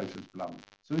be a licensed plumber.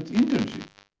 So it's internship.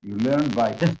 You learn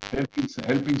by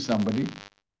helping somebody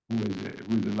who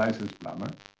is a licensed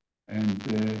plumber, and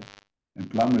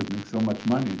plumbers make so much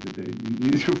money that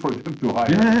it's easier for them to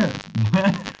hire.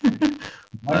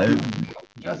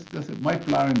 My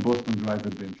plumber in Boston drives a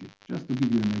Bentley, just to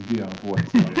give you an idea of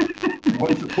what's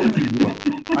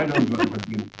I don't drive a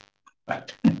Bentley. I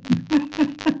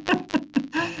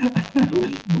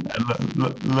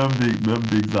love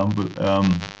the example.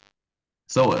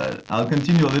 So I'll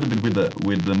continue a little bit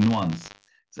with the nuance.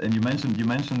 And you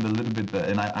mentioned a little bit,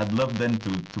 and I'd love then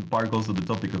to park also the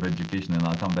topic of education, and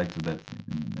I'll come back to that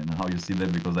and how you see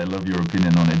that, because I love your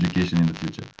opinion on education in the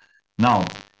future. Now,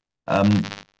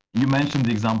 you mentioned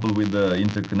the example with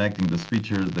interconnecting the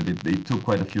speeches, that it took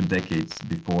quite a few decades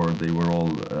before they were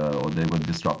all or they were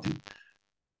disrupted.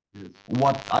 Yes.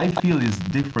 What I feel is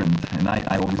different, and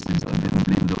I obviously didn't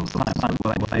live those times,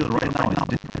 but what I feel right now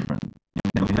is different.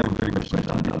 We have a very good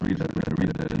question. I'll read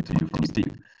it to you from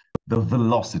Steve. The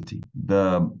velocity,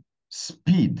 the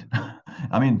speed.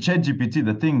 I mean, ChatGPT,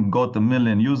 the thing got 1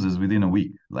 million users within a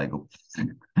week. Like,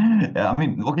 I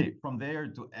mean, okay, from there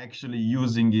to actually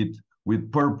using it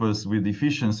with purpose, with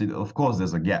efficiency, of course,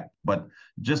 there's a gap. But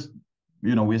just,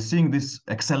 we're seeing this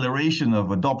acceleration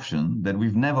of adoption that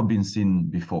we've never been seen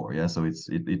before. Yeah, so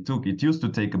it used to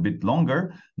take a bit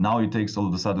longer. Now it takes all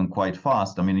of a sudden quite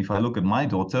fast. I mean, if I look at my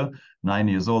daughter, 9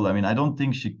 years old, I mean, I don't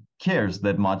think she cares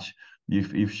that much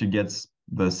if she gets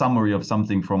the summary of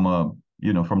something from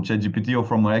from ChatGPT or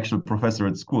from an actual professor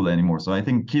at school anymore. So I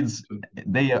think kids,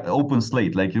 they are open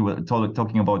slate, like you were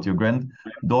talking about your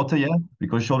granddaughter, yeah,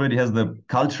 because she already has the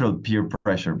cultural peer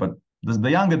pressure. But the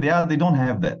younger they are, they don't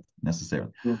have that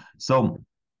necessarily. Sure. So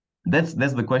that's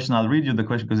the question. I'll read you the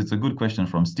question because it's a good question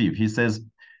from Steve. He says,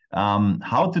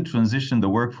 how to transition the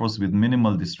workforce with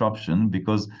minimal disruption,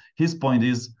 because his point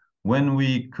is, when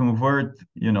we convert,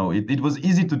 it was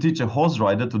easy to teach a horse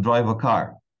rider to drive a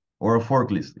car or a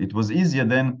forklift. It was easier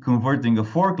than converting a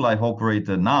forklift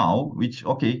operator now, which,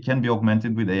 okay, can be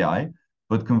augmented with AI,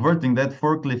 but converting that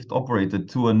forklift operator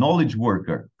to a knowledge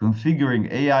worker,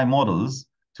 configuring AI models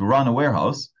to run a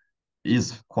warehouse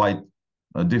is quite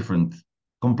a different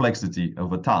complexity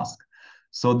of a task.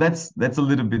 So that's a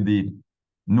little bit the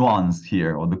nuance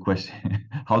here, or the question,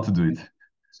 how to do it.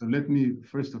 So let me,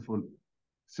 first of all,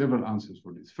 several answers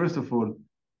for this. First of all,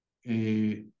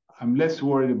 I'm less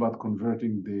worried about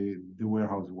converting the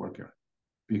warehouse worker,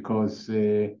 because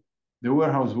the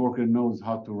warehouse worker knows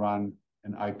how to run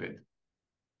an iPad.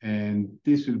 And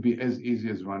this will be as easy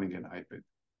as running an iPad,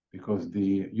 because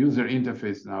the user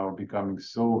interface now are becoming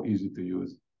so easy to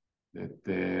use that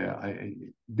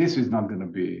this is not going to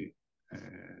be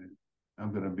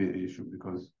an issue,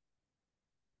 because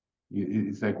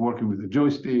it's like working with a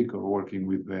joystick or working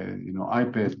with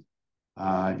iPad.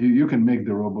 You can make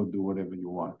the robot do whatever you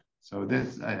want. So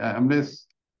I'm less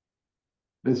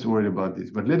worried about this.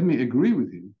 But let me agree with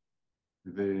him.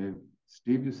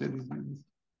 Steve, you said his name is,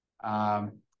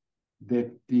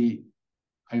 that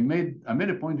I made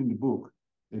a point in the book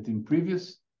that in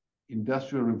previous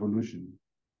industrial revolution,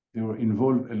 there were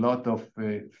involved a lot of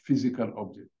physical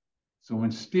objects. So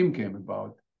when steam came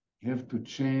about, you have to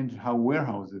change how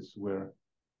warehouses were,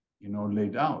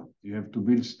 laid out. You have to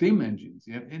build steam engines.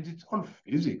 And it's all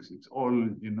physics. It's all,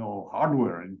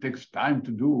 hardware. And it takes time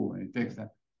to do. And it takes time.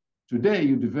 Today,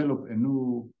 you develop a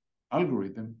new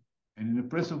algorithm, and in the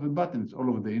press of a button, it's all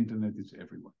over the internet. It's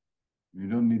everywhere. You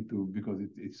don't need to, because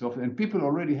it's software. And people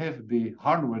already have the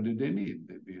hardware that they need.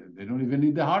 They don't even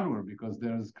need the hardware, because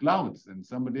there's clouds and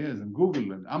somebody else, and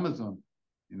Google and Amazon,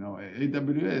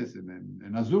 AWS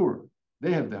and Azure.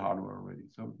 They have the hardware already,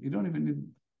 so you don't even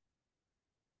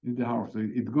need the hardware. So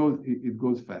it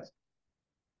goes fast.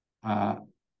 I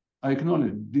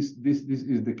acknowledge this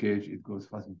is the case. It goes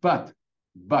fast, but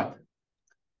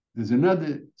there's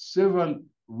another several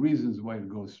reasons why it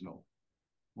goes slow,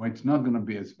 why it's not going to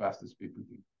be as fast as people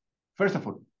think. First of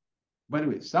all, by the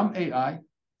way, some AI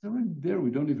is already there. We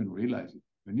don't even realize it.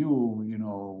 When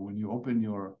you open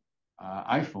your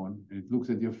iPhone and it looks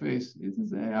at your face, it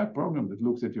is an AI program that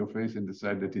looks at your face and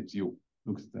decides that it's you.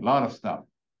 Looks at a lot of stuff.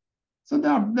 So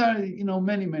there are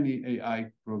many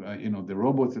AI, the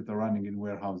robots that are running in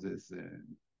warehouses,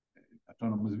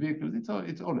 autonomous vehicles.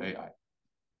 It's all AI.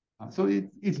 So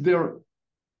it's there.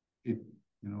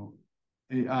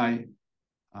 AI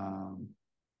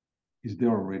is there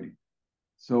already.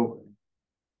 So,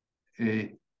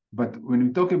 but when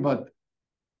we talk about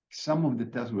some of the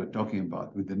tasks we're talking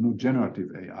about with the new generative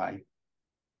AI,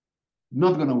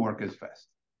 not going to work as fast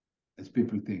as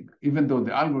people think, even though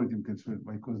the algorithm can serve,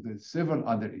 because there's several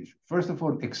other issues. First of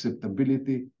all,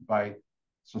 acceptability by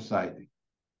society.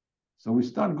 So we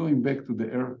start going back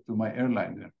to my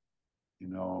airline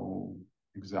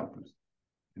examples.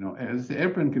 As the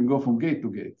airplane can go from gate to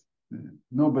gate,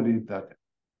 nobody did that.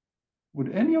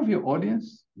 Would any of your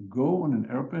audience go on an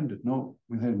airplane that will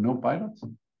have no pilots?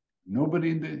 Nobody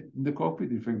in the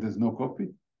cockpit. In fact, there's no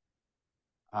cockpit.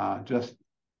 Just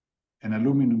an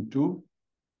aluminum tube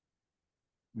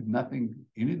with nothing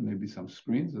in it, maybe some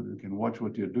screens so that you can watch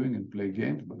what you're doing and play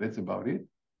games, but that's about it.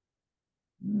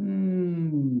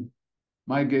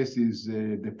 My guess is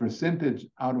the percentage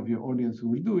out of your audience who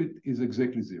will do it is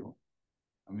exactly zero.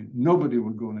 I mean, nobody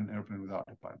will go on an airplane without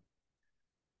a pilot.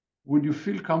 Would you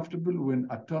feel comfortable when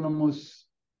autonomous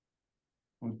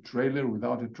trailer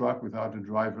without a truck, without a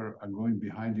driver, are going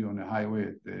behind you on a highway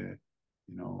at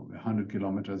 100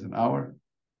 kilometers an hour?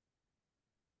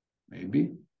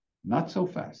 Maybe. Not so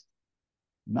fast.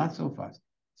 Not so fast.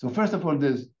 So first of all,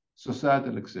 there's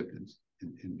societal acceptance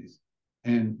in this.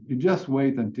 And you just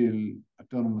wait until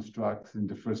autonomous trucks in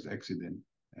the first accident,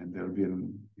 and there'll be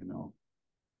an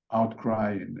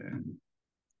outcry. And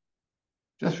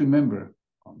just remember,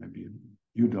 or maybe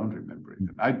you don't remember it.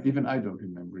 Even I don't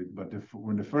remember it. But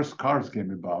when the first cars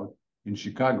came about in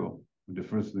Chicago, when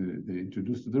they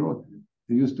introduced to the road,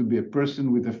 there used to be a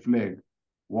person with a flag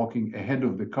walking ahead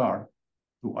of the car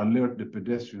to alert the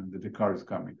pedestrian that the car is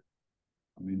coming.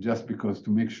 I mean, just because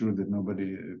to make sure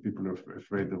that people are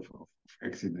afraid of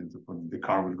accidents, or the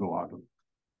car will go out of.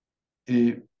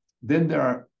 Then there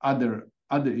are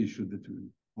other issues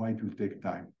why it will take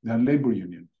time. There are labor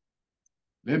unions.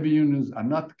 Labor unions are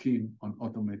not keen on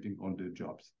automating all their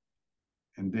jobs,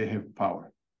 and they have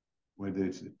power. Whether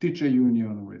it's a teacher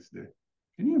union, or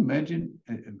can you imagine?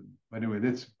 By the way,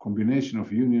 that's a combination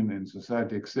of union and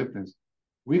society acceptance.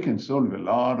 We can solve a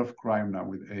lot of crime now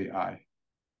with AI.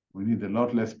 We need a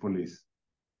lot less police.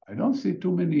 I don't see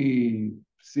too many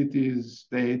cities,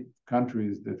 state,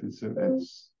 countries that will say,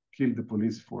 let's kill the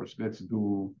police force. Let's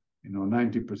do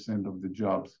 90% of the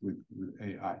jobs with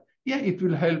AI. Yeah, it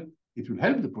will help. It will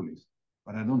help the police,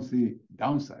 but I don't see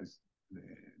downsides.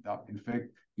 In fact,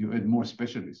 you add more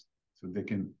specialists so they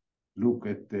can look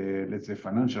at, let's say,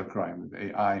 financial crime with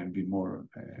AI and be more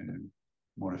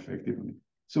effective.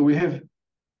 So we have,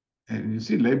 and you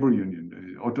see labor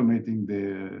union automating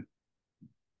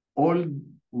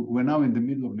we're now in the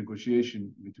middle of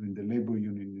negotiation between the labor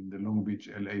union in the Long Beach,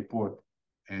 LA port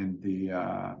and the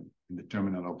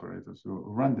terminal operators who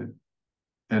run them.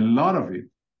 A lot of it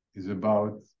is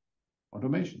about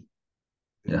automation.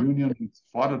 The union is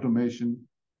for automation,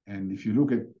 and if you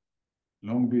look at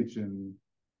Long Beach and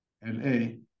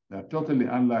LA, they're totally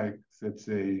unlike, let's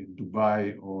say,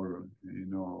 Dubai or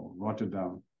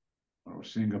Rotterdam or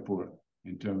Singapore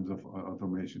in terms of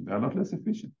automation. They're a lot less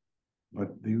efficient, but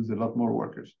they use a lot more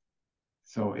workers.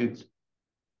 So it's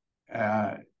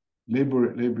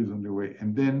labor is on the way,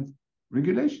 and then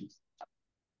regulations.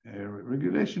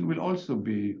 Regulation will also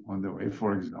be on the way.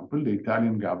 For example, the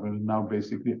Italian government now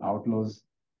basically outlaws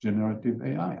generative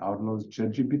AI, outlaws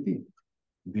ChatGPT.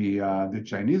 The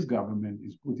Chinese government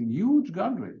is putting huge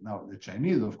guardrails. Now, the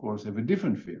Chinese, of course, have a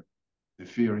different fear. The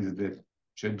fear is that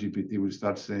ChatGPT will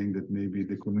start saying that maybe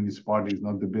the Communist Party is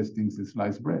not the best thing since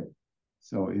sliced bread.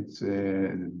 So it's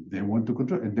they want to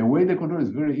control. And the way they control is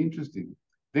very interesting.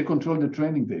 They control the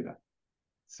training data.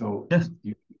 So yes.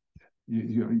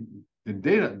 The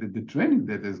data, the training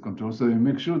data is controlled, so you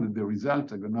make sure that the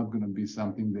results are not going to be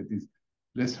something that is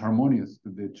less harmonious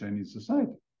to the Chinese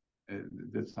society.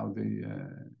 That's how they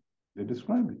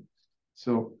describe it.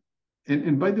 So,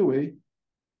 and by the way,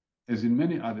 as in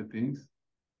many other things,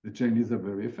 the Chinese are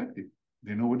very effective.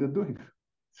 They know what they're doing.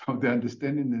 So the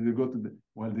understanding that they go to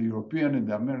the European and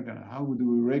the American, how do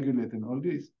we regulate and all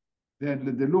this? They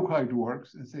look how it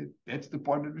works and say, that's the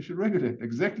part that we should regulate.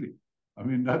 Exactly. I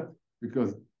mean, not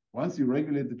because once you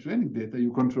regulate the training data,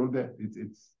 you control that.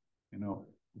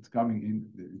 It's coming in,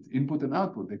 it's input and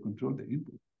output. They control the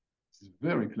input. It's a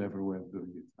very clever way of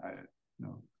doing it.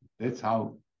 That's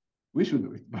how we should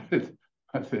do it.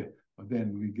 But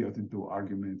then we get into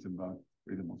arguments about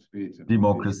freedom of speech and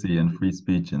democracy and free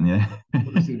speech and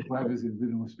privacy and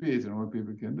freedom of speech and what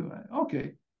people can do.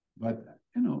 Okay, but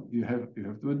you have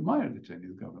to admire the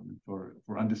Chinese government for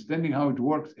understanding how it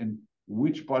works and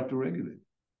which part to regulate.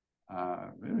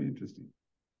 Very interesting.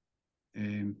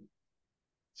 And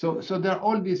so there are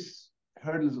all these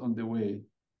hurdles on the way.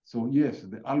 So yes,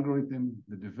 the algorithm,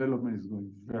 the development is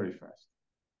going very fast.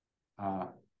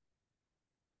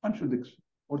 One should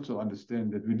also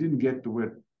understand that we didn't get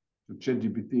to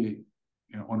ChatGPT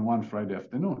on one Friday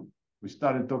afternoon. We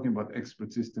started talking about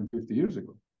expert system 50 years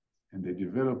ago, and they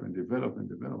develop and develop and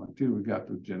develop until we got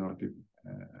to generative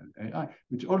AI,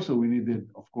 which also we needed,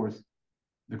 of course,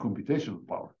 the computational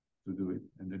power to do it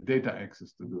and the data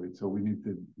access to do it. So we need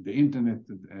the internet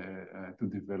to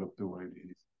develop the way it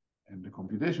is and the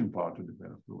computation power to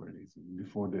develop the way it is. And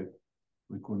before that,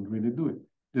 we couldn't really do it.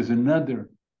 There's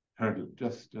another hurdle,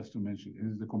 just to mention,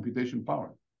 is the computation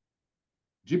power.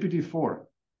 GPT-4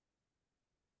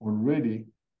 already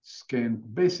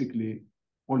scanned basically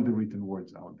all the written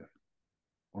words out there,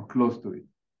 or close to it.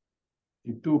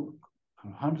 It took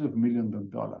hundreds of millions of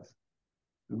dollars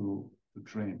to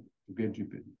train, to get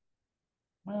GPT.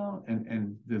 Well,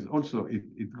 and there's also,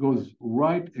 it goes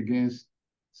right against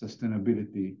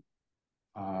sustainability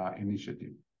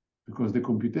initiative, because the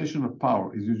computational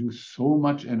power is using so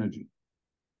much energy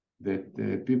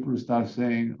that people start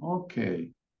saying, okay,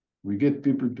 we get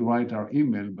people to write our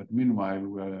email, but meanwhile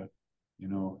we're,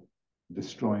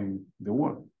 destroying the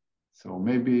world. So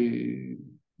maybe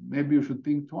you should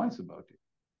think twice about it.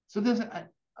 So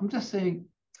I'm just saying,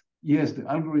 yes, the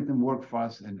algorithm work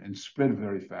fast and spread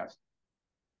very fast.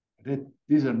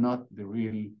 These are not the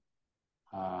real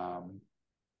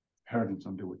hurdles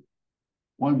on the way.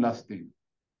 One last thing,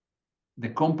 the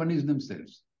companies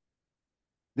themselves.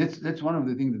 That's one of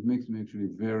the things that makes me actually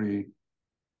very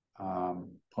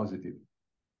positive.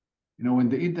 When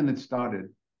the internet started,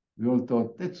 we all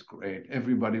thought, that's great.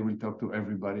 Everybody will talk to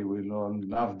everybody. We'll all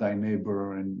love thy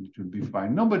neighbor and it will be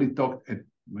fine. Nobody talked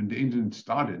when the internet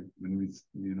started, when we,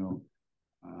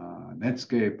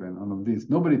 Netscape and all of this.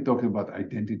 Nobody talked about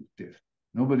identity theft.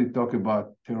 Nobody talked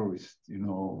about terrorists, getting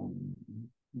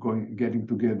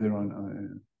together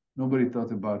on. Nobody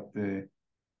thought about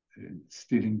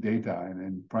stealing data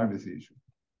and privacy issues.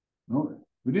 No,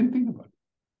 we didn't think about it.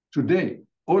 Today,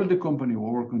 all the companies who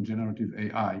work on generative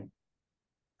AI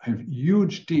have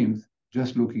huge teams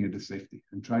just looking at the safety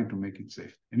and trying to make it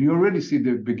safe. And you already see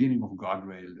the beginning of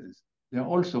guardrails. They're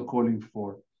also calling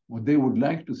for what they would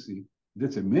like to see.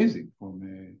 That's amazing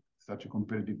from such a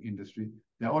competitive industry.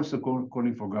 They're also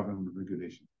calling for government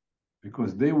regulation,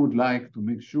 because they would like to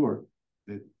make sure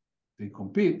that they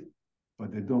compete,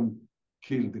 but they don't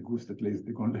kill the goose that lays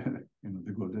the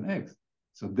golden eggs.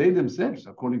 So they themselves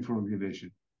are calling for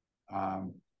regulation.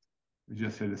 We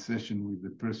just had a session with the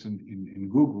person in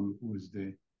Google who is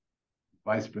the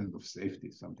vice president of safety,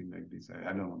 something like this.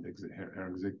 I don't know her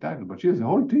exact title, but she has a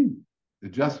whole team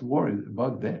that just worried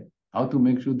about that. How to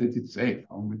make sure that it's safe,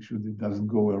 how to make sure that it doesn't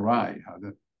go awry.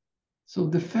 So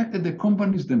the fact that the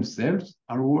companies themselves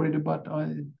are worried about all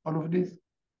of this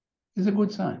is a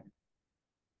good sign.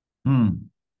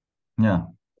 Yeah.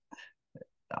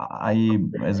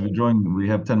 As we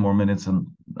have 10 more minutes, and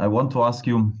I want to ask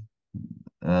you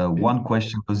one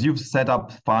question, because you've set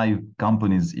up 5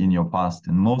 companies in your past,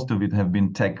 and most of it have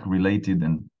been tech related,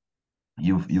 and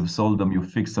you've sold them,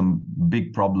 you've fixed some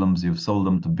big problems, you've sold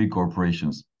them to big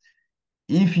corporations.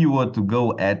 If you were to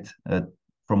go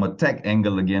from a tech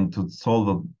angle again to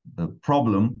solve a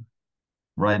problem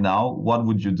right now, what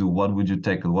would you do? What would you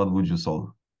tackle? What would you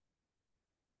solve?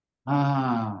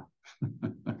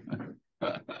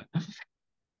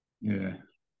 Yeah.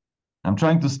 I'm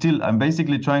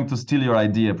basically trying to steal your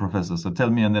idea, Professor. So tell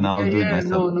me, and then I'll do it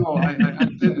myself. No. I tell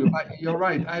you, you're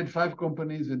right. I had 5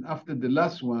 companies, and after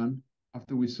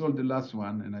we sold the last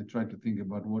one, and I tried to think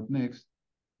about what next,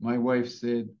 my wife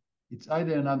said, it's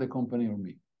either another company or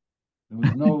me. There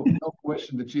was no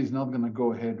question that she's not going to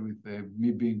go ahead with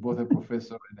me being both a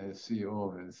professor and a CEO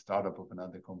of a startup of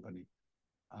another company.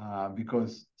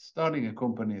 Because starting a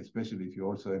company, especially if you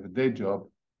also have a day job,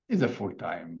 is a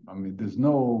full-time. I mean, there's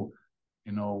no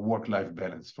work-life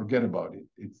balance. Forget about it.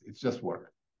 It's just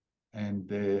work. And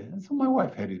so my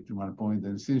wife had it at one point,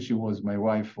 and since she was my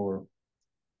wife for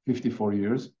 54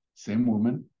 years, same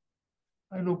woman,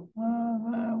 I look,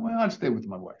 well, I'll stay with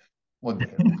my wife. What the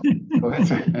hell?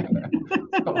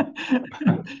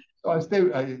 So, so I stay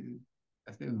with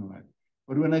my wife.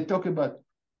 But when I talk about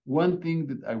one thing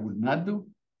that I would not do,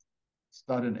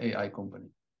 start an AI company.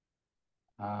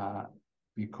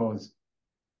 Because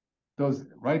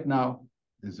right now,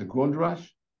 there's a gold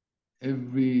rush.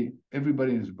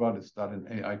 Everybody is about to start an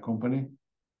AI company.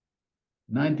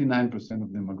 99%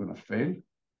 of them are going to fail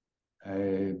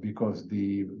because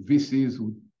the VCs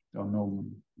who don't know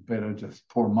better just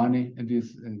pour money in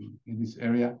this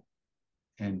area.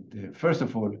 And first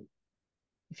of all,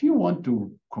 if you want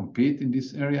to compete in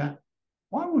this area,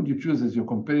 why would you choose as your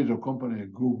competitor company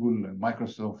Google and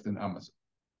Microsoft and Amazon?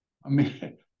 I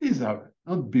mean, these are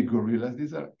not big gorillas;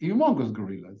 these are humongous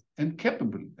gorillas and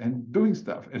capable and doing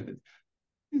stuff. And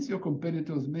these your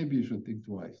competitors. Maybe you should think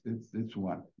twice. That's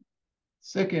one.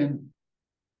 Second,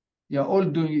 yeah, all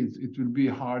doing it, it will be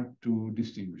hard to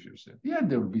distinguish yourself. Yeah,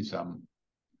 there will be some.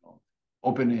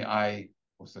 OpenAI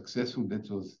was successful. That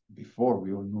was before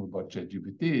we all knew about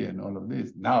ChatGPT and all of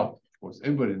this. Now, of course,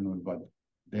 everybody knows about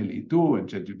DALL-E 2 and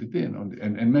ChatGPT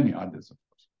and many others, of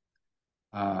course.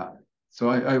 So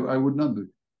I would not do it.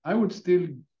 I would still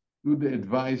do the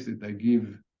advice that I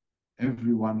give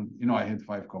everyone. I had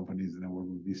 5 companies and I work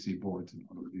with VC boards and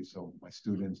all of this. So my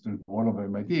students all over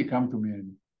MIT come to me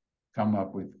and come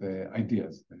up with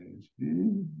ideas.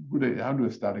 How do I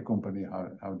start a company?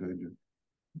 How do I do it?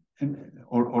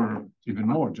 Or even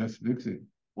more, just let's say,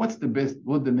 what's the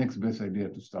next best idea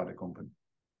to start a company?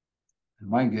 And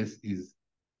my guess is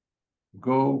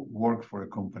go work for a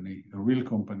company, a real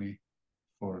company,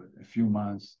 for a few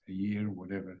months, a year,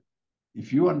 whatever.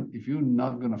 If you're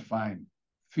not going to find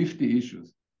 50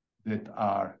 issues that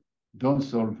don't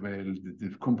solve well, that the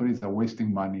companies are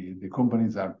wasting money, the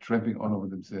companies are trapping all over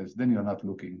themselves, then you're not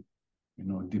looking,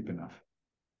 deep enough.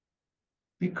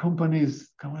 Big companies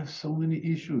can have so many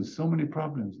issues, so many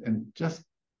problems, and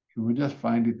you will just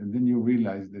find it, and then you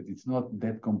realize that it's not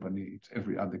that company, it's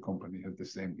every other company has the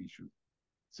same issue.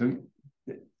 So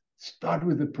start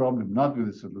with the problem, not with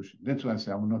the solution. That's why I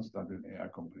say I will not start an AI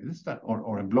company. Let's start,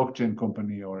 or a blockchain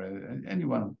company, or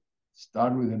anyone.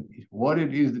 Start with what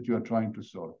it is that you are trying to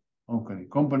solve. Okay,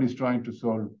 companies trying to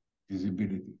solve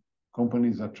visibility.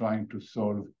 Companies are trying to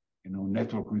solve,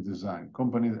 network redesign.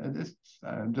 Companies,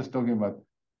 I'm just talking about.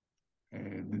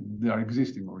 They are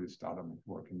existing already startups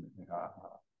working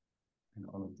in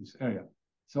all of this area.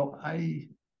 So I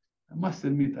must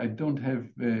admit I don't have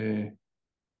a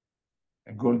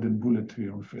golden bullet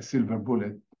here or a silver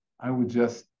bullet. I would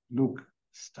just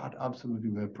start absolutely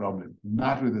with a problem,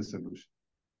 not with a solution.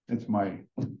 That's my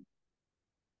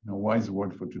wise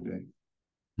word for today.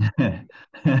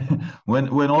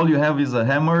 when all you have is a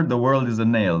hammer, the world is a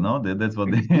nail. No, that's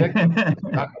what. Exactly.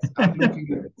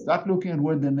 Start looking at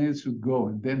where the nails should go,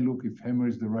 and then look if hammer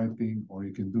is the right thing, or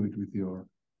you can do it with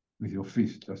your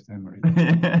fist, just hammer it.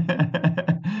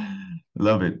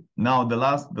 Love it. Now the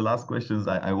last questions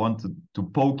I want to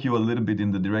poke you a little bit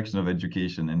in the direction of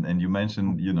education, and you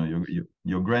mentioned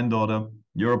your granddaughter.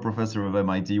 You're a professor of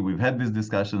MIT. We've had these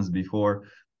discussions before.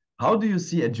 How do you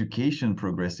see education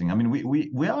progressing? I mean,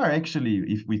 we are actually,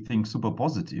 if we think super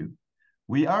positive,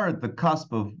 we are at the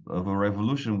cusp of a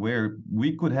revolution where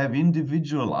we could have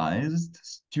individualized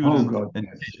student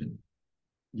education.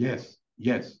 Yes.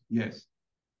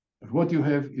 But what you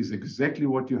have is exactly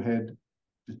what you had.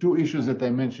 The 2 issues that I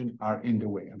mentioned are in the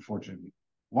way, unfortunately.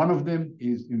 One of them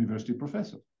is university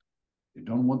professors. They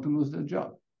don't want to lose their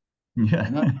job.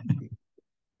 Yeah.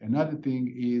 Another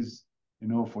thing is,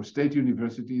 for state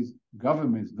universities,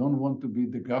 governments don't want to be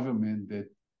the government that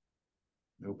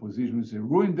the opposition will say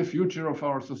ruin the future of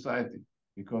our society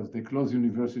because they close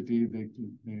university.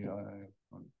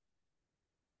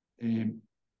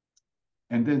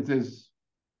 And then there's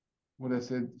what I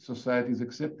said: society's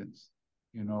acceptance.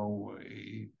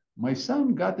 My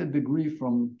son got a degree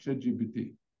from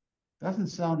ChatGPT. Doesn't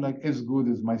sound like as good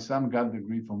as my son got a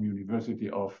degree from University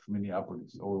of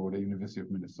Minneapolis or the University of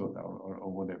Minnesota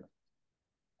or whatever.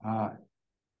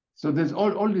 So there's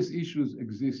all these issues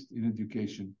exist in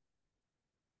education,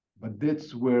 but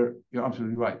that's where you're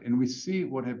absolutely right. And we see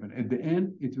what happened. At the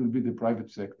end, it will be the private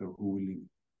sector who will lead.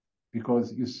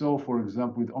 Because you saw, for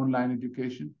example, with online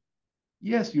education,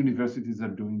 yes, universities are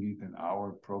doing it, and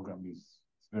our program is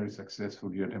very successful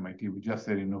here at MIT. We just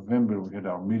said in November, we had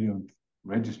our millionth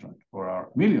registrant for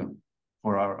our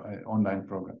online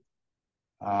program.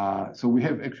 So we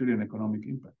have actually an economic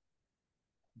impact.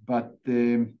 But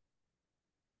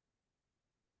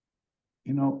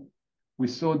we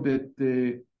saw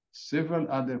that several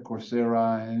other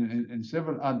Coursera and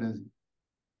several others,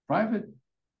 private,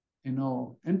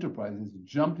 enterprises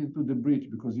jumped into the breach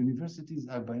because universities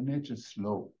are by nature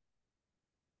slow.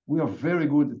 We are very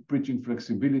good at preaching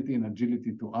flexibility and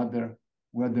agility to other.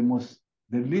 We are the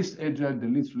least agile, the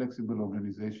least flexible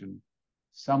organization,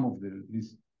 some of the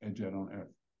least agile on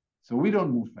earth. So we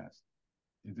don't move fast.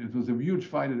 It was a huge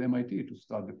fight at MIT to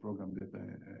start the program that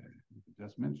I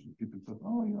just mentioned. People thought,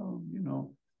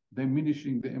 oh,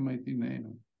 diminishing the MIT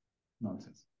name.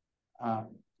 Nonsense.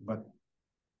 But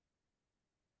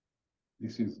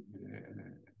this is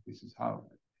how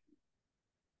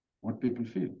what people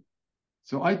feel.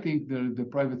 So I think the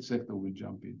private sector will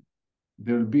jump in.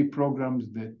 There will be programs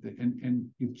and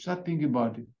you start thinking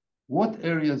about it. What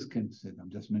areas can say?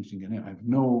 I'm just mentioning an area. I have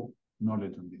no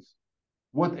knowledge on this.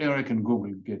 What area can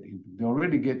Google get into? They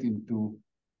already get into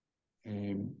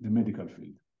the medical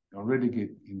field. They already get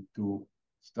into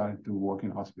starting to work in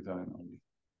hospital and all this.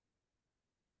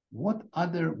 What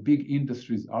other big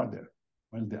industries are there?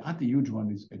 Well, the other huge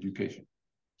one is education.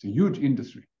 It's a huge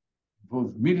industry. It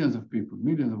involves millions of people,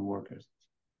 millions of workers.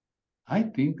 I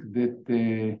think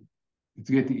that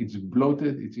it's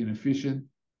bloated, it's inefficient,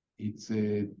 it's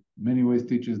many ways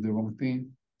teaches the wrong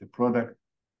thing. The product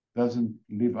doesn't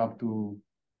live up to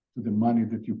the money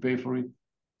that you pay for it.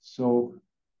 So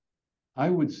I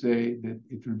would say that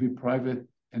it will be private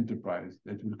enterprise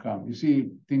that will come. You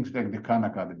see things like the Khan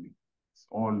Academy. It's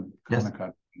all Khan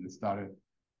Academy that started.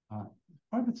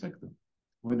 Private sector,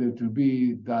 whether it will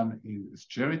be done as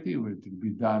charity, or it will be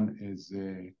done as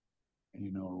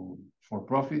for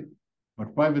profit,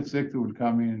 but private sector will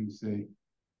come in and say,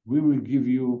 we will give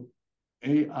you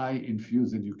AI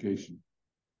infused education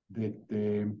that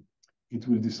it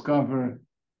will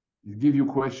give you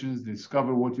questions,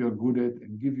 discover what you're good at,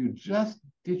 and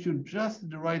teach you just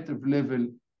the right level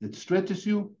that stretches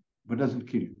you but doesn't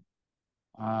kill you.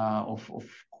 Of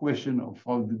question of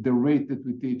how the rate that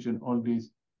we teach and all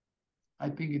this. I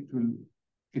think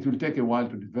it will take a while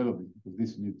to develop it because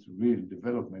this needs real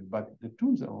development, but the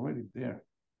tools are already there.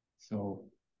 So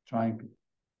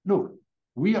look,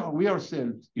 we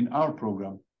ourselves in our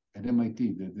program at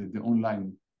MIT, the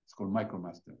online, it's called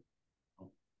MicroMaster.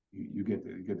 You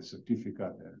get a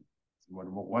certificate,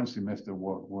 one semester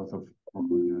worth of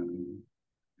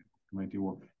MIT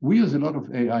work. We use a lot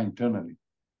of AI internally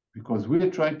because we are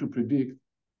trying to predict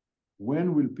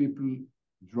when will people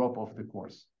drop off the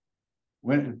course.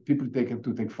 When people have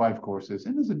to take 5 courses,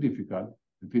 and it's difficult,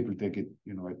 and people take it,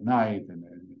 at night and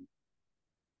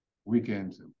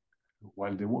weekends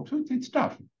while they work. So it's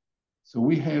tough. So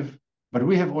we have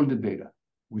all the data.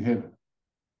 We have,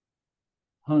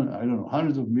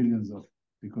 hundreds of millions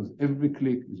because every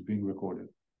click is being recorded.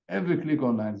 Every click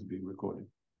online is being recorded.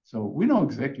 So we know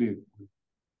exactly.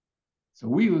 So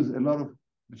we use a lot of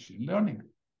machine learning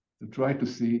to try to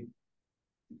see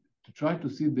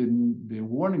the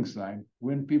warning sign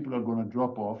when people are going to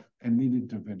drop off and need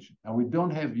intervention. Now, we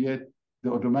don't have yet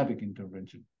the automatic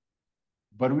intervention,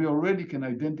 but we already can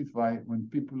identify when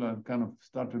people are kind of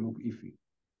start to look iffy.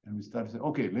 And we start to say,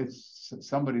 okay, let's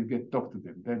somebody talk to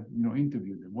them, then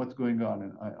interview them, what's going on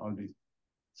and all this.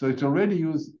 So it's already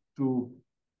used to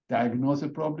diagnose a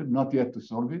problem, not yet to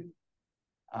solve it,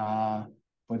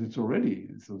 but it's already,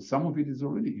 so some of it is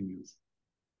already in use.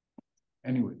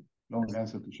 Anyway, long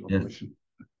answer to short question.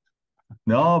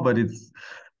 No, but it's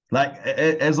like,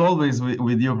 as always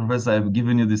with you, Professor, I've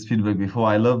given you this feedback before.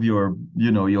 I love your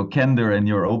candor and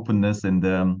your openness, and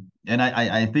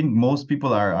I think most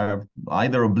people are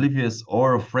either oblivious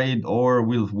or afraid or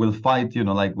will fight.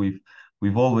 Like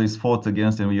we've always fought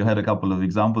against, and you had a couple of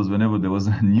examples whenever there was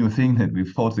a new thing that we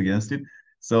fought against it.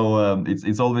 So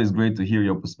it's always great to hear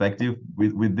your perspective.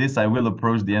 With this, I will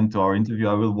approach the end to our interview.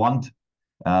 I will want.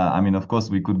 Of course,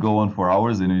 we could go on for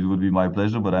hours, and it would be my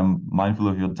pleasure, but I'm mindful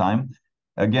of your time.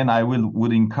 Again, I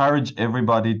would encourage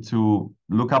everybody to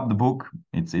look up the book.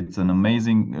 It's an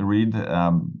amazing read.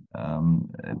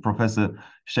 Professor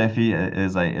Sheffi,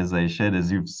 as I shared,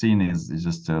 as you've seen, is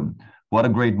just what a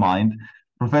great mind.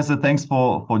 Professor, thanks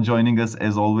for joining us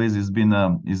as always. It's been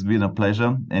a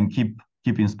pleasure, and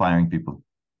keep inspiring people.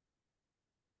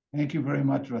 Thank you very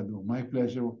much, Radu. My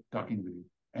pleasure talking with you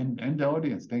and the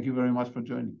audience. Thank you very much for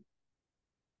joining.